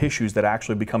these tissues that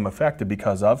actually become affected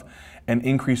because of an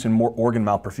increase in more organ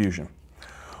malperfusion?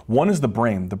 One is the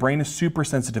brain. The brain is super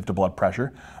sensitive to blood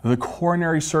pressure. The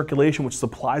coronary circulation, which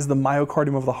supplies the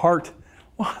myocardium of the heart,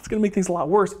 well, it's going to make things a lot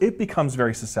worse. It becomes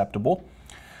very susceptible.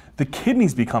 The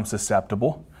kidneys become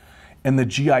susceptible. And the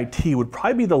GIT would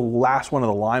probably be the last one of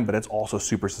the line, but it's also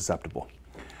super susceptible.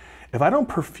 If I don't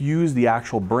perfuse the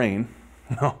actual brain,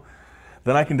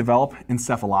 then I can develop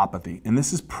encephalopathy. And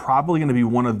this is probably going to be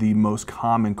one of the most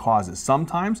common causes.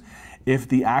 Sometimes, if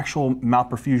the actual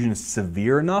malperfusion is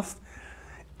severe enough,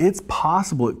 it's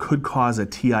possible it could cause a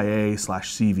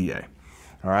TIA/CVA.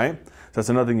 All right? So that's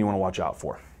another thing you want to watch out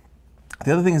for.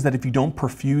 The other thing is that if you don't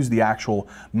perfuse the actual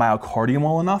myocardium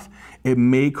well enough, it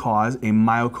may cause a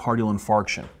myocardial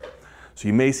infarction. So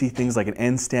you may see things like an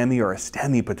NSTEMI or a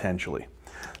STEMI potentially.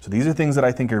 So these are things that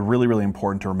I think are really, really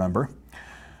important to remember.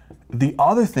 The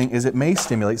other thing is it may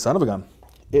stimulate, son of a gun,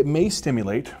 it may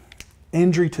stimulate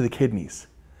injury to the kidneys.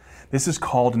 This is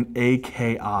called an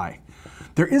AKI.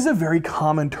 There is a very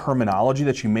common terminology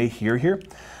that you may hear here.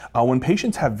 When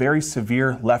patients have very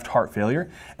severe left heart failure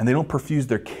and they don't perfuse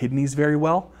their kidneys very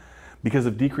well because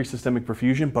of decreased systemic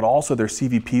perfusion, but also their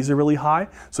CVPs are really high,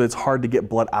 so it's hard to get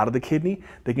blood out of the kidney,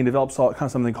 they can develop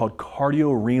something called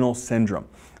cardiorenal syndrome.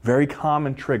 Very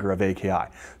common trigger of AKI,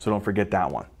 so don't forget that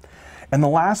one. And the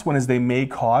last one is they may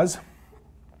cause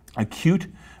acute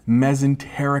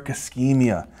mesenteric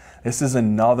ischemia. This is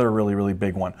another really, really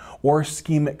big one, or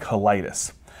ischemic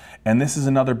colitis. And this is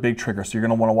another big trigger, so you're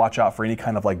going to want to watch out for any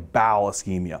kind of like bowel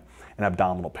ischemia and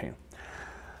abdominal pain.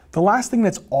 The last thing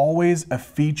that's always a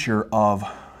feature of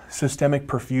systemic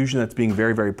perfusion that's being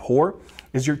very, very poor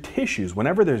is your tissues.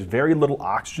 Whenever there's very little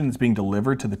oxygen that's being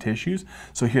delivered to the tissues,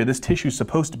 so here this tissue is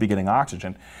supposed to be getting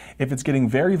oxygen. If it's getting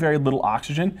very, very little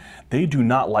oxygen, they do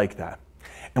not like that.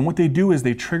 And what they do is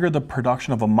they trigger the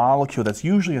production of a molecule that's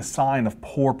usually a sign of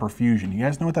poor perfusion. You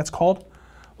guys know what that's called?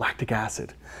 Lactic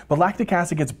acid. But lactic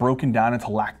acid gets broken down into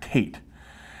lactate.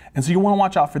 And so you want to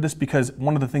watch out for this, because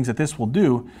one of the things that this will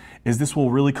do is this will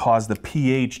really cause the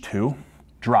pH to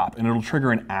drop, and it'll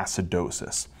trigger an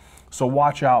acidosis. So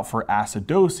watch out for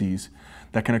acidoses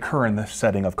that can occur in the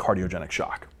setting of cardiogenic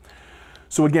shock.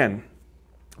 So again,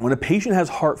 when a patient has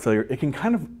heart failure, it can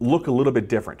kind of look a little bit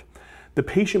different. The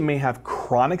patient may have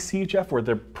chronic CHF where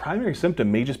their primary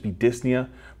symptom may just be dyspnea,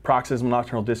 paroxysmal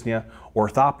nocturnal dyspnea, or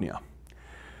orthopnea.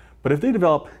 But if they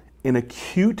develop an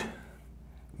acute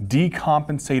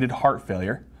decompensated heart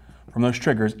failure from those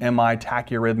triggers, MI,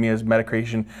 tachyarrhythmias,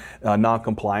 medication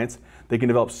noncompliance, they can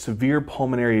develop severe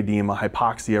pulmonary edema,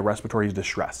 hypoxia, respiratory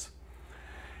distress.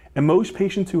 And most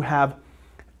patients who have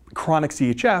chronic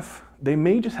CHF, they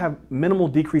may just have minimal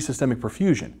decreased systemic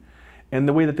perfusion. And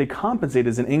the way that they compensate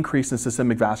is an increase in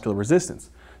systemic vascular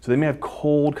resistance. So they may have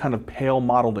cold, kind of pale,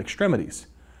 mottled extremities.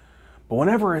 But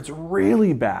whenever it's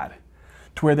really bad,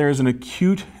 to where there is an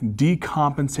acute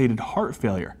decompensated heart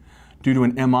failure due to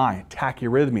an MI,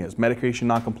 tachyarrhythmias, medication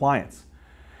noncompliance,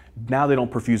 now they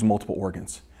don't perfuse multiple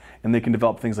organs. And they can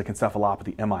develop things like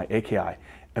encephalopathy, MI, AKI,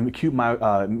 and acute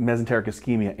mesenteric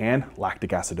ischemia, and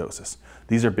lactic acidosis.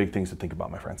 These are big things to think about,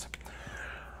 my friends.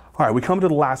 All right, we come to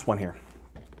the last one here.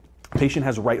 Patient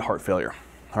has right heart failure,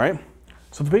 all right?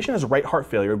 So if the patient has right heart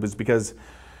failure, it's because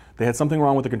They had something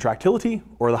wrong with the contractility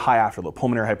or the high afterload,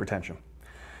 pulmonary hypertension.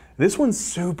 This one's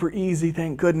super easy,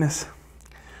 thank goodness.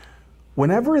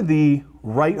 Whenever the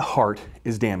right heart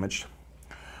is damaged,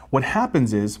 what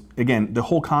happens is, again, the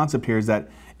whole concept here is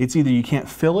that it's either you can't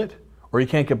fill it or you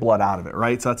can't get blood out of it,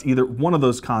 right? So that's either one of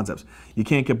those concepts. You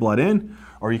can't get blood in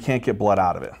or you can't get blood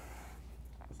out of it.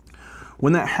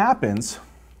 When that happens,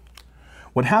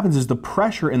 what happens is the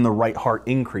pressure in the right heart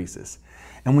increases.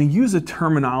 And we use a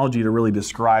terminology to really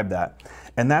describe that,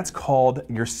 and that's called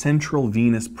your central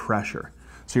venous pressure.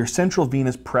 So your central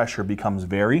venous pressure becomes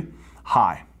very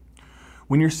high.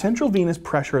 When your central venous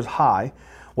pressure is high,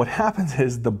 what happens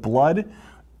is the blood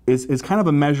is kind of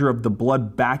a measure of the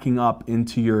blood backing up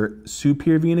into your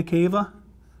superior vena cava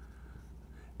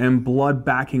and blood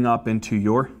backing up into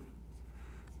your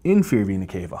inferior vena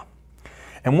cava.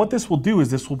 And what this will do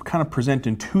is this will kind of present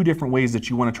in two different ways that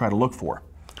you want to try to look for.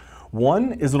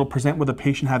 One is it'll present with a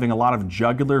patient having a lot of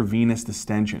jugular venous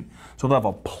distension. So they'll have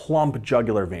a plump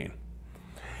jugular vein.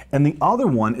 And the other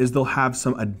one is they'll have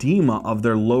some edema of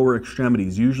their lower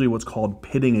extremities, usually what's called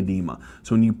pitting edema.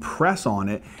 So when you press on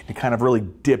it, it kind of really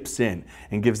dips in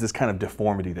and gives this kind of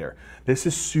deformity there. This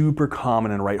is super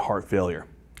common in right heart failure.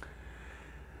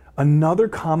 Another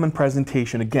common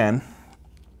presentation, again,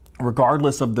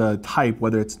 regardless of the type,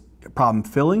 whether it's a problem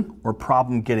filling or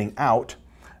problem getting out,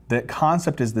 the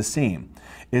concept is the same,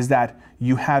 is that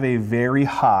you have a very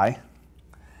high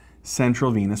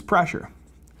central venous pressure.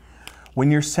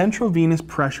 When your central venous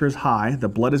pressure is high, the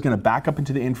blood is going to back up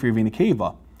into the inferior vena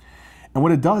cava. And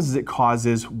what it does is it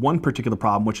causes one particular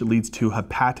problem, which it leads to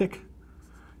hepatic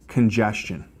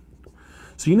congestion.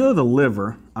 So you know the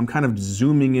liver, I'm kind of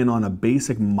zooming in on a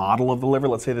basic model of the liver.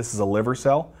 Let's say this is a liver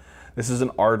cell. This is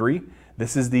an artery.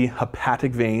 This is the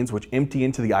hepatic veins, which empty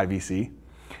into the IVC.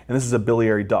 And this is a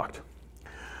biliary duct.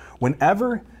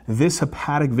 Whenever this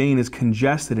hepatic vein is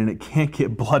congested and it can't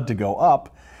get blood to go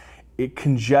up, it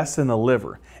congests in the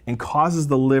liver and causes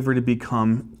the liver to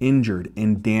become injured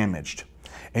and damaged.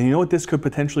 And you know what this could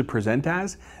potentially present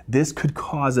as? This could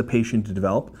cause a patient to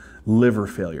develop liver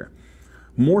failure.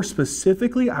 More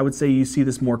specifically, I would say you see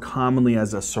this more commonly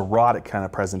as a cirrhotic kind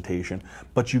of presentation,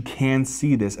 but you can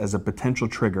see this as a potential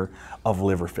trigger of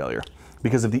liver failure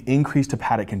because of the increased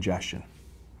hepatic congestion.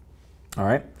 All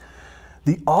right.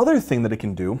 The other thing that it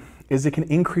can do is it can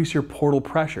increase your portal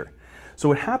pressure. So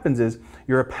what happens is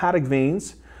your hepatic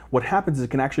veins, what happens is it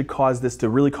can actually cause this to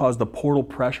really cause the portal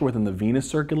pressure within the venous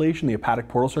circulation, the hepatic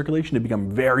portal circulation, to become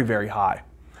very, very high.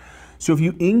 So if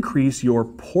you increase your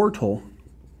portal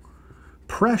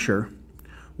pressure,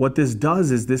 what this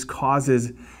does is this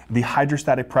causes the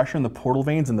hydrostatic pressure in the portal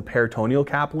veins and the peritoneal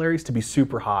capillaries to be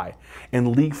super high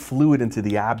and leak fluid into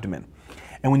the abdomen.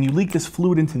 And when you leak this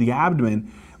fluid into the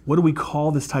abdomen, what do we call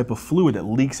this type of fluid that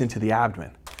leaks into the abdomen?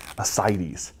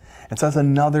 Ascites. And so that's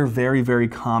another very, very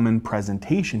common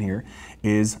presentation here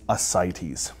is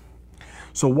ascites.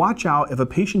 So watch out if a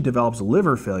patient develops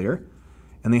liver failure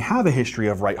and they have a history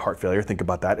of right heart failure, think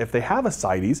about that. If they have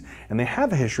ascites and they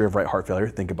have a history of right heart failure,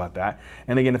 think about that.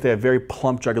 And again, if they have very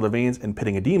plump jugular veins and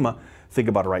pitting edema, think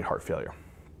about a right heart failure.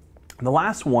 And the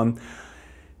last one,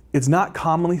 it's not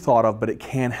commonly thought of, but it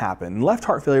can happen. In left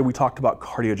heart failure, we talked about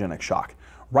cardiogenic shock.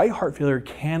 Right heart failure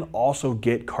can also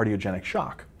get cardiogenic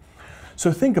shock.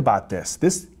 So think about this.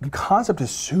 This concept is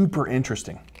super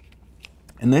interesting.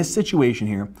 In this situation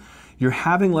here, you're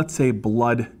having, let's say,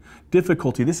 blood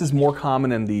difficulty. This is more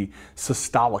common in the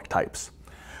systolic types,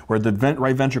 where the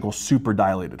right ventricle is super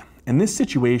dilated. In this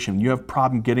situation, you have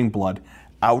problem getting blood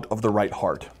out of the right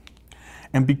heart.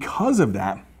 And because of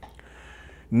that,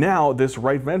 now this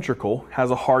right ventricle has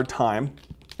a hard time.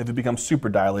 If it becomes super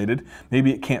dilated,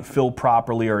 maybe it can't fill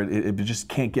properly or it just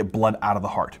can't get blood out of the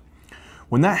heart.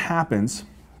 When that happens,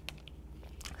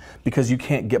 because you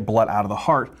can't get blood out of the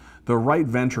heart, the right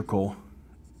ventricle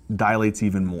dilates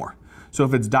even more. So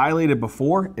if it's dilated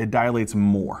before, it dilates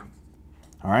more.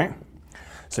 All right?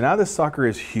 So now this sucker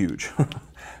is huge.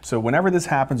 So whenever this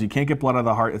happens, you can't get blood out of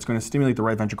the heart, it's going to stimulate the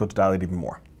right ventricle to dilate even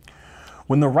more.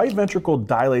 When the right ventricle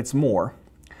dilates more,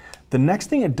 the next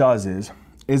thing it does is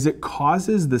it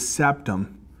causes the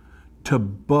septum to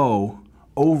bow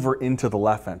over into the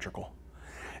left ventricle.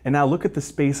 And now look at the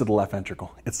space of the left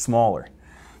ventricle. It's smaller.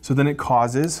 So then it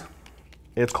causes,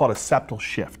 it's called a septal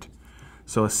shift.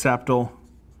 So a septal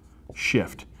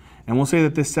shift. And we'll say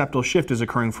that this septal shift is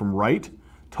occurring from right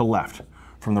to left,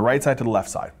 from the right side to the left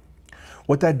side.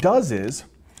 What that does is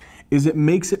it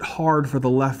makes it hard for the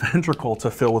left ventricle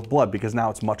to fill with blood because now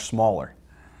it's much smaller.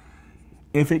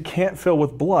 If it can't fill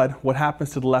with blood, what happens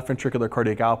to the left ventricular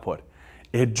cardiac output?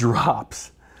 It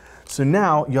drops. So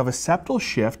now you have a septal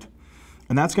shift,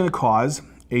 and that's going to cause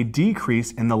a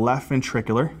decrease in the left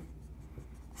ventricular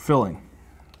filling.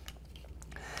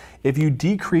 If you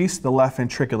decrease the left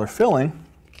ventricular filling,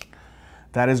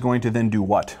 that is going to then do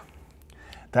what?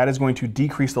 That is going to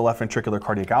decrease the left ventricular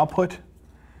cardiac output.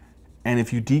 And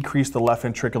if you decrease the left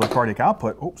ventricular cardiac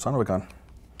output, oh, son of a gun,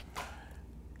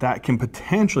 that can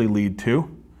potentially lead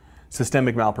to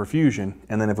systemic malperfusion.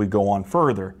 And then if we go on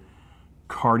further,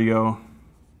 cardiogenic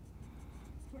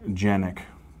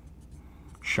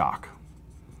shock.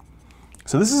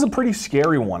 So this is a pretty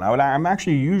scary one. I'm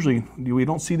actually usually, we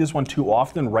don't see this one too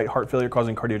often, right heart failure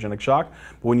causing cardiogenic shock,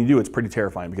 but when you do, it's pretty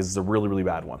terrifying because it's a really, really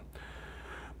bad one.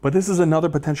 But this is another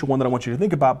potential one that I want you to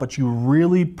think about, but you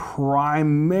really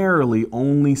primarily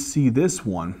only see this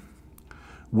one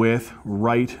with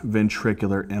right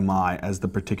ventricular MI as the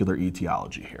particular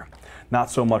etiology here. Not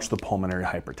so much the pulmonary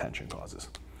hypertension causes.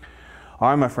 All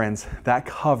right, my friends, that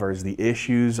covers the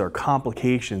issues or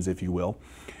complications, if you will,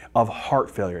 of heart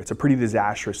failure. It's a pretty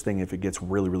disastrous thing if it gets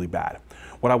really, really bad.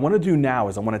 What I want to do now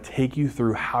is I want to take you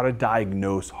through how to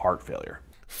diagnose heart failure.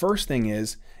 First thing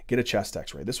is get a chest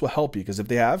x-ray. This will help you because if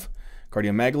they have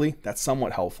cardiomegaly, that's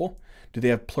somewhat helpful. Do they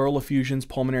have pleural effusions,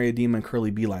 pulmonary edema, and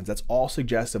curly B lines? That's all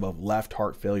suggestive of left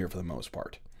heart failure for the most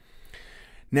part.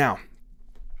 Now,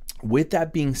 with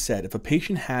that being said, if a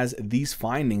patient has these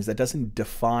findings, that doesn't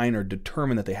define or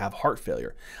determine that they have heart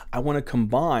failure. I want to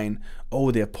combine,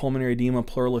 oh, they have pulmonary edema,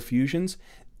 pleural effusions.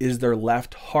 Is their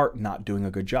left heart not doing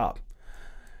a good job?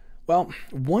 Well,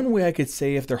 one way I could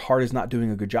say if their heart is not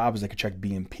doing a good job is I could check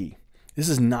BNP. This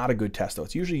is not a good test, though.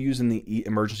 It's usually used in the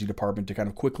emergency department to kind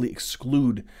of quickly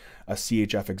exclude a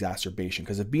CHF exacerbation.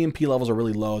 Because if BNP levels are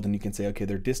really low, then you can say, okay,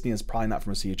 their dyspnea is probably not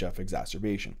from a CHF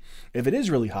exacerbation. If it is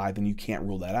really high, then you can't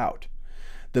rule that out.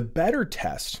 The better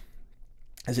test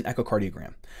is an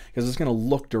echocardiogram, because it's going to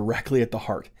look directly at the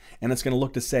heart, and it's going to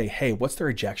look to say, hey, what's their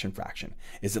ejection fraction?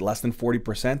 Is it less than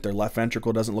 40%? Their left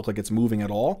ventricle doesn't look like it's moving at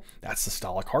all? That's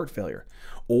systolic heart failure.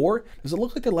 Or does it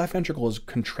look like the left ventricle is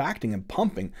contracting and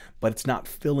pumping, but it's not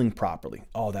filling properly?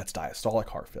 Oh, that's diastolic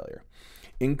heart failure.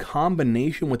 In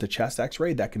combination with the chest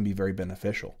x-ray, that can be very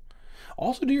beneficial.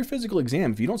 Also do your physical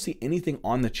exam. If you don't see anything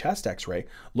on the chest x-ray,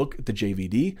 look at the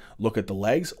JVD, look at the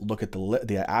legs, look at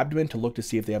the abdomen to look to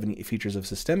see if they have any features of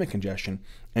systemic congestion,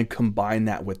 and combine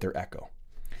that with their echo.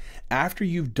 After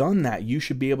you've done that, you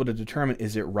should be able to determine,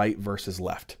 is it right versus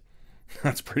left?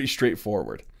 That's pretty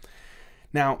straightforward.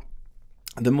 Now,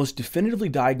 the most definitively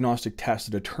diagnostic test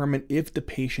to determine if the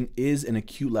patient is in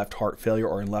acute left heart failure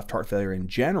or in left heart failure in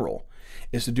general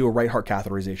is to do a right heart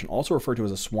catheterization, also referred to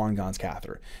as a Swan-Ganz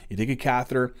catheter. You take a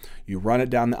catheter, you run it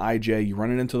down the IJ, you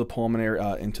run it into the pulmonary,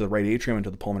 into the right atrium, into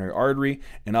the pulmonary artery,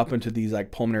 and up into these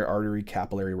like pulmonary artery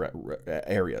capillary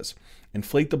areas.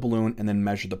 Inflate the balloon and then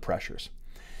measure the pressures.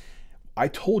 I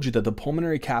told you that the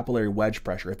pulmonary capillary wedge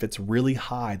pressure, if it's really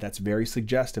high, that's very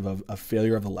suggestive of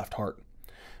failure of the left heart.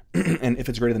 And if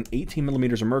it's greater than 18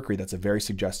 millimeters of mercury, that's a very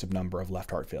suggestive number of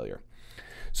left heart failure.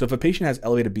 So if a patient has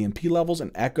elevated BNP levels,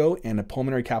 an echo, and a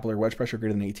pulmonary capillary wedge pressure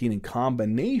greater than 18 in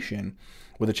combination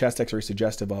with a chest x-ray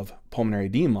suggestive of pulmonary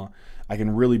edema, I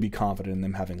can really be confident in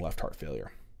them having left heart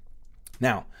failure.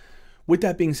 Now, with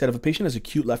that being said, if a patient has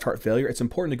acute left heart failure, it's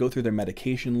important to go through their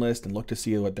medication list and look to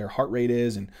see what their heart rate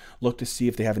is and look to see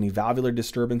if they have any valvular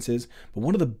disturbances. But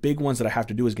one of the big ones that I have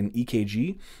to do is get an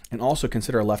EKG and also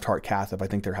consider a left heart cath if I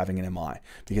think they're having an MI,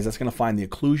 because that's going to find the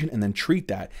occlusion and then treat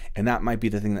that, and that might be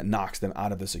the thing that knocks them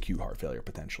out of this acute heart failure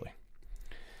potentially.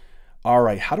 All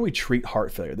right, how do we treat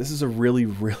heart failure? This is a really,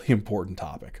 really important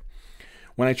topic.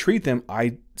 When I treat them,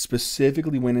 I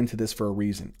specifically went into this for a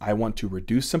reason. I want to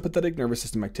reduce sympathetic nervous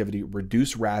system activity,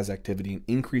 reduce RAS activity, and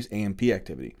increase AMP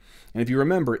activity. And if you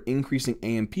remember, increasing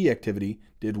AMP activity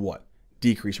did what?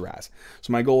 Decrease RAS.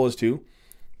 So my goal is to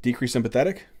decrease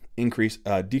sympathetic, decrease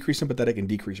sympathetic, and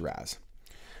decrease RAS.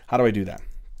 How do I do that?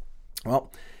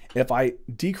 Well, if I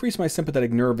decrease my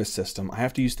sympathetic nervous system, I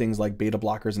have to use things like beta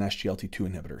blockers and SGLT2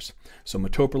 inhibitors. So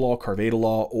metoprolol,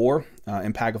 carvedilol, or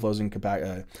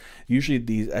empagliflozin. Usually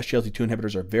these SGLT2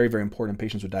 inhibitors are very, very important in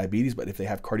patients with diabetes, but if they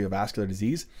have cardiovascular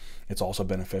disease, it's also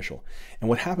beneficial. And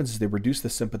what happens is they reduce the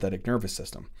sympathetic nervous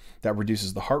system. That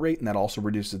reduces the heart rate, and that also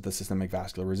reduces the systemic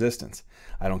vascular resistance.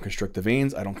 I don't constrict the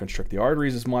veins, I don't constrict the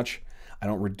arteries as much. I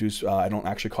don't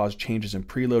actually cause changes in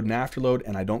preload and afterload,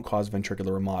 and I don't cause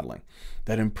ventricular remodeling.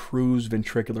 That improves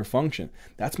ventricular function.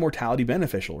 That's mortality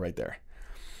beneficial right there.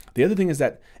 The other thing is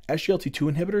that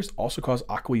SGLT2 inhibitors also cause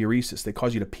aquuresis. They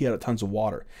cause you to pee out tons of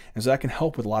water. And so that can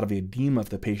help with a lot of the edema if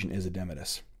the patient is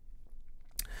edematous.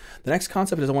 The next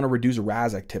concept is I want to reduce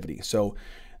RAS activity. So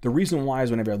the reason why is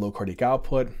whenever I have low cardiac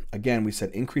output, again, we said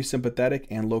increased sympathetic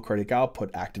and low cardiac output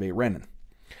activate renin.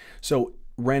 So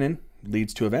renin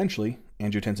leads to eventually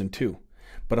angiotensin II.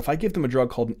 But if I give them a drug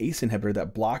called an ACE inhibitor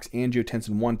that blocks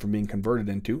angiotensin I from being converted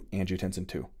into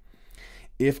angiotensin II.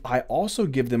 If I also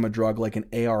give them a drug like an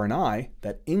ARNI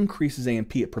that increases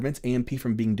AMP, it prevents AMP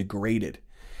from being degraded.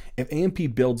 If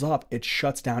AMP builds up, it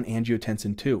shuts down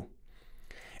angiotensin II.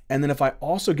 And then if I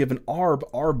also give an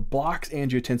ARB blocks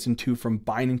angiotensin II from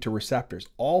binding to receptors.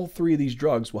 All three of these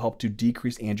drugs will help to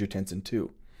decrease angiotensin II.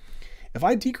 If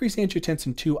I decrease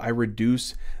angiotensin II, I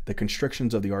reduce the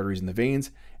constrictions of the arteries and the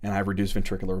veins, and I reduce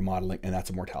ventricular remodeling, and that's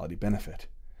a mortality benefit.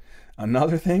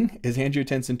 Another thing is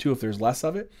angiotensin II, if there's less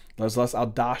of it, there's less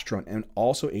aldosterone and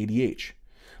also ADH.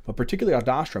 But particularly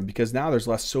aldosterone, because now there's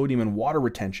less sodium and water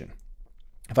retention.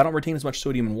 If I don't retain as much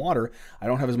sodium and water, I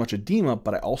don't have as much edema,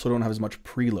 but I also don't have as much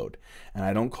preload, and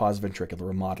I don't cause ventricular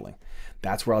remodeling.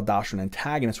 That's where aldosterone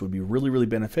antagonists would be really, really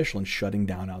beneficial in shutting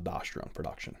down aldosterone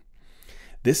production.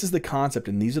 This is the concept,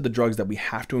 and these are the drugs that we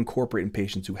have to incorporate in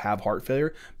patients who have heart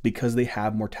failure because they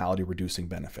have mortality-reducing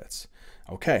benefits.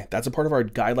 Okay, that's a part of our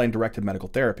guideline-directed medical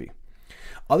therapy.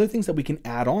 Other things that we can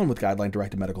add on with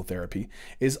guideline-directed medical therapy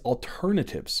is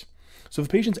alternatives. So if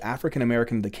a patient's African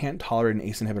American, they can't tolerate an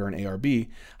ACE inhibitor and ARB,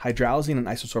 hydralazine and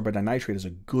isosorbate dinitrate is a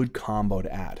good combo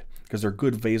to add because they're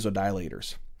good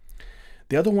vasodilators.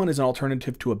 The other one is an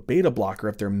alternative to a beta blocker.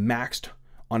 If they're maxed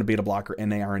on a beta blocker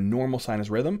and they are in normal sinus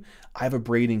rhythm,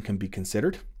 ivabradine can be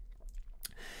considered.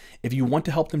 If you want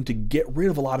to help them to get rid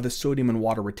of a lot of the sodium and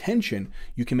water retention,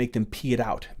 you can make them pee it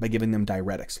out by giving them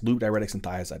diuretics, loop diuretics and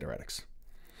thiazide diuretics.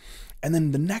 And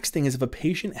then the next thing is if a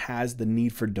patient has the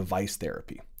need for device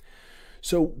therapy.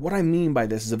 So what I mean by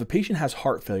this is if a patient has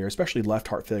heart failure, especially left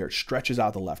heart failure, it stretches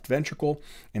out the left ventricle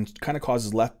and kind of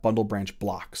causes left bundle branch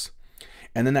blocks.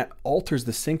 And then that alters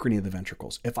the synchrony of the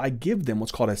ventricles. If I give them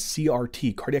what's called a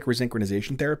CRT, cardiac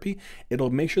resynchronization therapy, it'll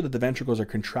make sure that the ventricles are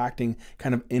contracting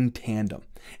kind of in tandem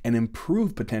and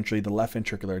improve potentially the left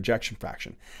ventricular ejection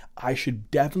fraction. I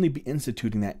should definitely be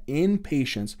instituting that in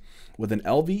patients with an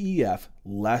LVEF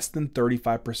less than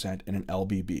 35% and an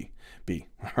LBB.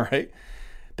 All right?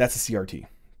 That's a CRT.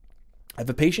 If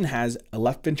a patient has a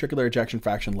left ventricular ejection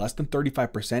fraction less than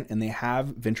 35% and they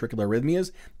have ventricular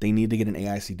arrhythmias, they need to get an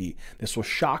AICD. This will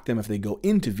shock them if they go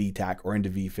into VTAC or into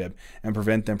VFib and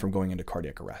prevent them from going into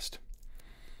cardiac arrest.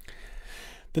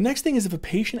 The next thing is if a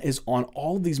patient is on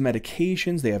all of these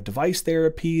medications, they have device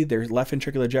therapy, their left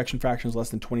ventricular ejection fraction is less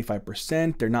than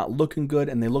 25%, they're not looking good,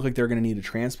 and they look like they're going to need a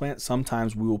transplant,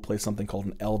 sometimes we will place something called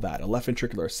an LVAD, a left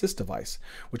ventricular assist device,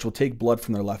 which will take blood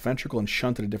from their left ventricle and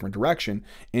shunt it a different direction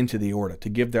into the aorta to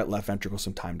give that left ventricle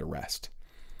some time to rest.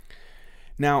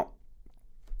 Now,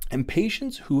 in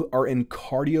patients who are in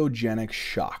cardiogenic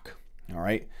shock, all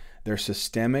right, their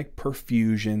systemic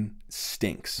perfusion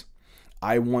stinks.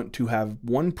 I want to have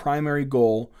one primary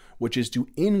goal, which is to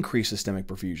increase systemic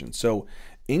perfusion. So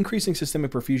increasing systemic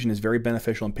perfusion is very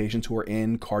beneficial in patients who are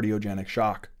in cardiogenic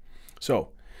shock. So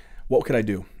what could I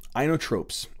do?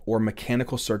 Inotropes or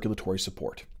mechanical circulatory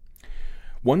support.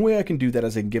 One way I can do that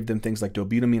is I can give them things like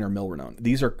dobutamine or milrinone.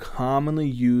 These are commonly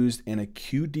used in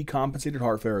acute decompensated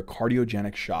heart failure or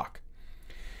cardiogenic shock.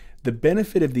 The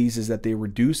benefit of these is that they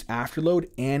reduce afterload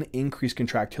and increase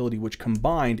contractility, which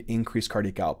combined increase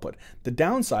cardiac output. The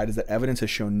downside is that evidence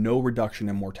has shown no reduction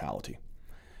in mortality.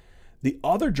 The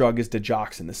other drug is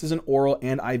digoxin. This is an oral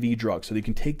and IV drug, so you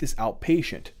can take this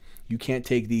outpatient. You can't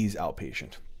take these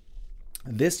outpatient.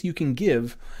 This you can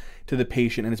give to the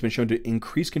patient, and it's been shown to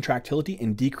increase contractility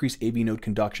and decrease AV node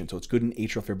conduction, so it's good in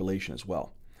atrial fibrillation as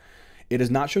well. It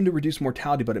is not shown to reduce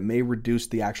mortality, but it may reduce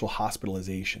the actual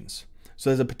hospitalizations. So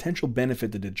there's a potential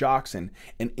benefit to digoxin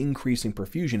in increasing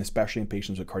perfusion, especially in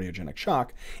patients with cardiogenic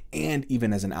shock, and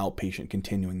even as an outpatient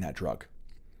continuing that drug.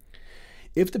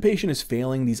 If the patient is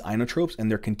failing these inotropes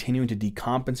and they're continuing to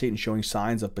decompensate and showing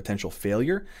signs of potential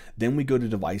failure, then we go to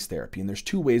device therapy. And there's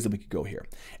two ways that we could go here.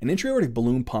 An intra-aortic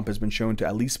balloon pump has been shown to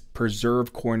at least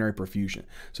preserve coronary perfusion.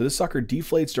 So this sucker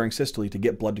deflates during systole to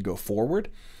get blood to go forward,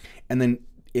 and then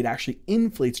it actually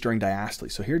inflates during diastole.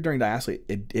 So here during diastole,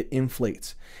 it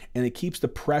inflates and it keeps the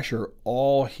pressure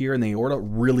all here in the aorta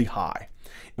really high.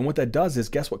 And what that does is,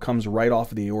 guess what comes right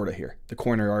off of the aorta here? The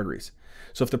coronary arteries.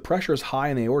 So if the pressure is high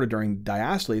in the aorta during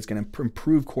diastole, it's going to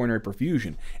improve coronary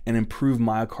perfusion and improve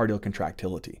myocardial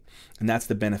contractility. And that's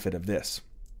the benefit of this.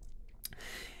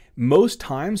 Most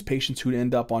times, patients who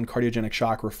end up on cardiogenic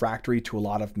shock refractory to a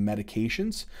lot of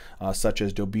medications, such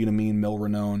as dobutamine,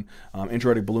 milrinone,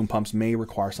 intra-aortic balloon pumps may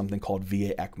require something called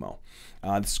VA ECMO.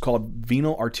 This is called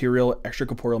venal arterial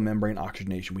extracorporeal membrane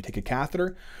oxygenation. We take a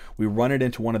catheter, we run it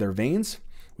into one of their veins,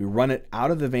 we run it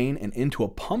out of the vein and into a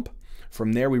pump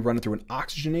From there, we run it through an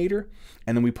oxygenator,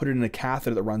 and then we put it in a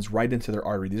catheter that runs right into their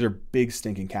artery. These are big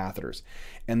stinking catheters,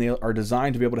 and they are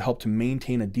designed to be able to help to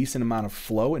maintain a decent amount of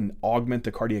flow and augment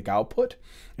the cardiac output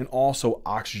and also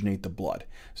oxygenate the blood.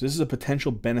 So this is a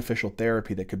potential beneficial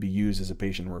therapy that could be used as a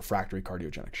patient in refractory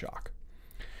cardiogenic shock.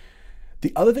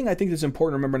 The other thing I think that's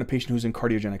important to remember in a patient who's in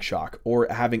cardiogenic shock or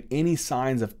having any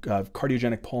signs of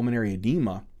cardiogenic pulmonary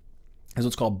edema is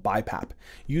what's called BiPAP.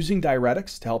 Using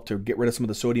diuretics to help to get rid of some of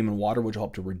the sodium in water, which will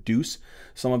help to reduce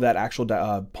some of that actual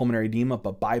pulmonary edema,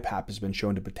 but BiPAP has been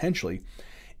shown to potentially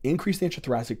increase the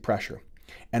intrathoracic pressure,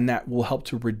 and that will help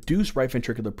to reduce right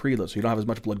ventricular preload, so you don't have as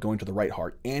much blood going to the right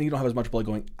heart, and you don't have as much blood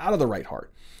going out of the right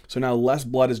heart. So now less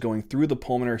blood is going through the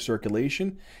pulmonary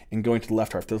circulation and going to the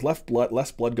left heart. If there's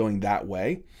less blood going that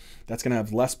way, that's going to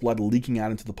have less blood leaking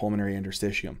out into the pulmonary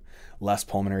interstitium, less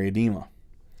pulmonary edema.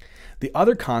 The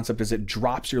other concept is it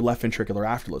drops your left ventricular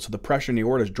afterload. So the pressure in the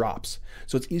aorta drops.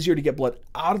 So it's easier to get blood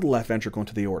out of the left ventricle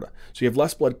into the aorta. So you have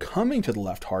less blood coming to the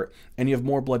left heart and you have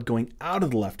more blood going out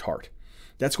of the left heart.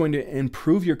 That's going to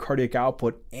improve your cardiac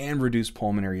output and reduce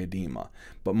pulmonary edema,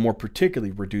 but more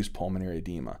particularly reduce pulmonary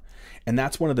edema. And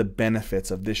that's one of the benefits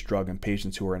of this drug in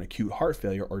patients who are in acute heart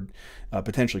failure or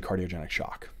potentially cardiogenic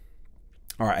shock.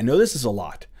 All right, I know this is a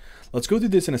lot. Let's go through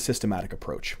this in a systematic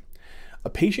approach. A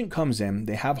patient comes in,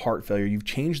 they have heart failure, you've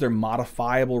changed their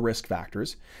modifiable risk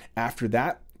factors. After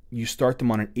that, you start them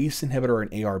on an ACE inhibitor or an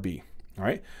ARB, all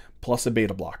right, plus a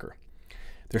beta blocker.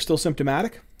 They're still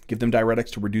symptomatic, give them diuretics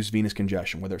to reduce venous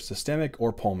congestion, whether it's systemic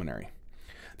or pulmonary.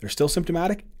 They're still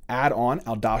symptomatic, add on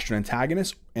aldosterone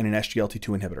antagonist and an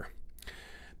SGLT2 inhibitor.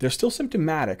 They're still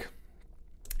symptomatic,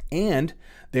 and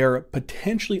they're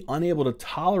potentially unable to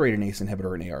tolerate an ACE inhibitor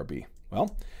or an ARB.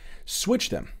 Well, switch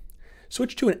them.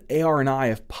 Switch to an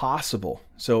ARNI if possible,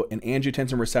 so an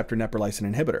angiotensin receptor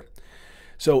neprilysin inhibitor.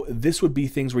 So this would be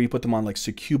things where you put them on like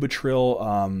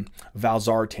sacubitril,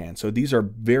 valsartan. So these are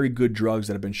very good drugs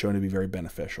that have been shown to be very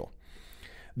beneficial.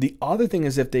 The other thing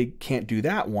is if they can't do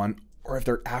that one, or if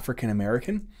they're African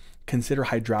American, consider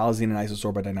hydralazine and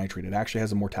isosorbide dinitrate. It actually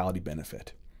has a mortality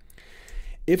benefit.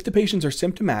 If the patients are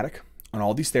symptomatic on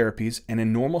all these therapies and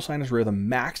in normal sinus rhythm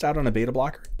maxed out on a beta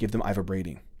blocker, give them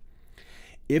ivabradine.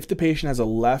 If the patient has a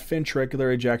left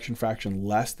ventricular ejection fraction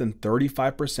less than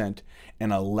 35%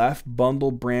 and a left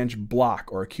bundle branch block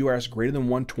or a QRS greater than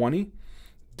 120,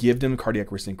 give them cardiac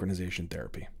resynchronization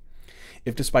therapy.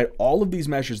 If despite all of these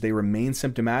measures they remain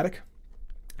symptomatic,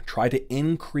 try to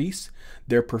increase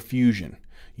their perfusion.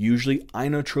 Usually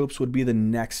inotropes would be the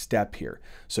next step here.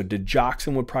 So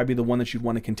digoxin would probably be the one that you'd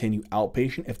want to continue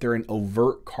outpatient if they're in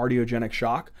overt cardiogenic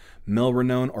shock,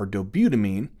 milrinone or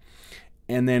dobutamine.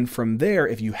 And then from there,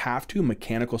 if you have to,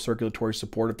 mechanical circulatory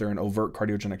support if they're in overt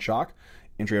cardiogenic shock,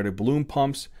 intra-aortic balloon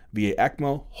pumps, via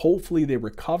ECMO, hopefully they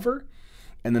recover.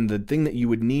 And then the thing that you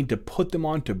would need to put them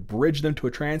on to bridge them to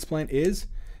a transplant is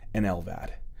an LVAD.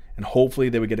 And hopefully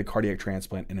they would get a cardiac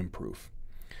transplant and improve.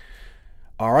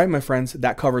 All right, my friends,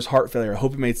 that covers heart failure. I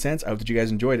hope it made sense. I hope that you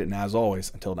guys enjoyed it. And as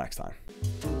always, until next time.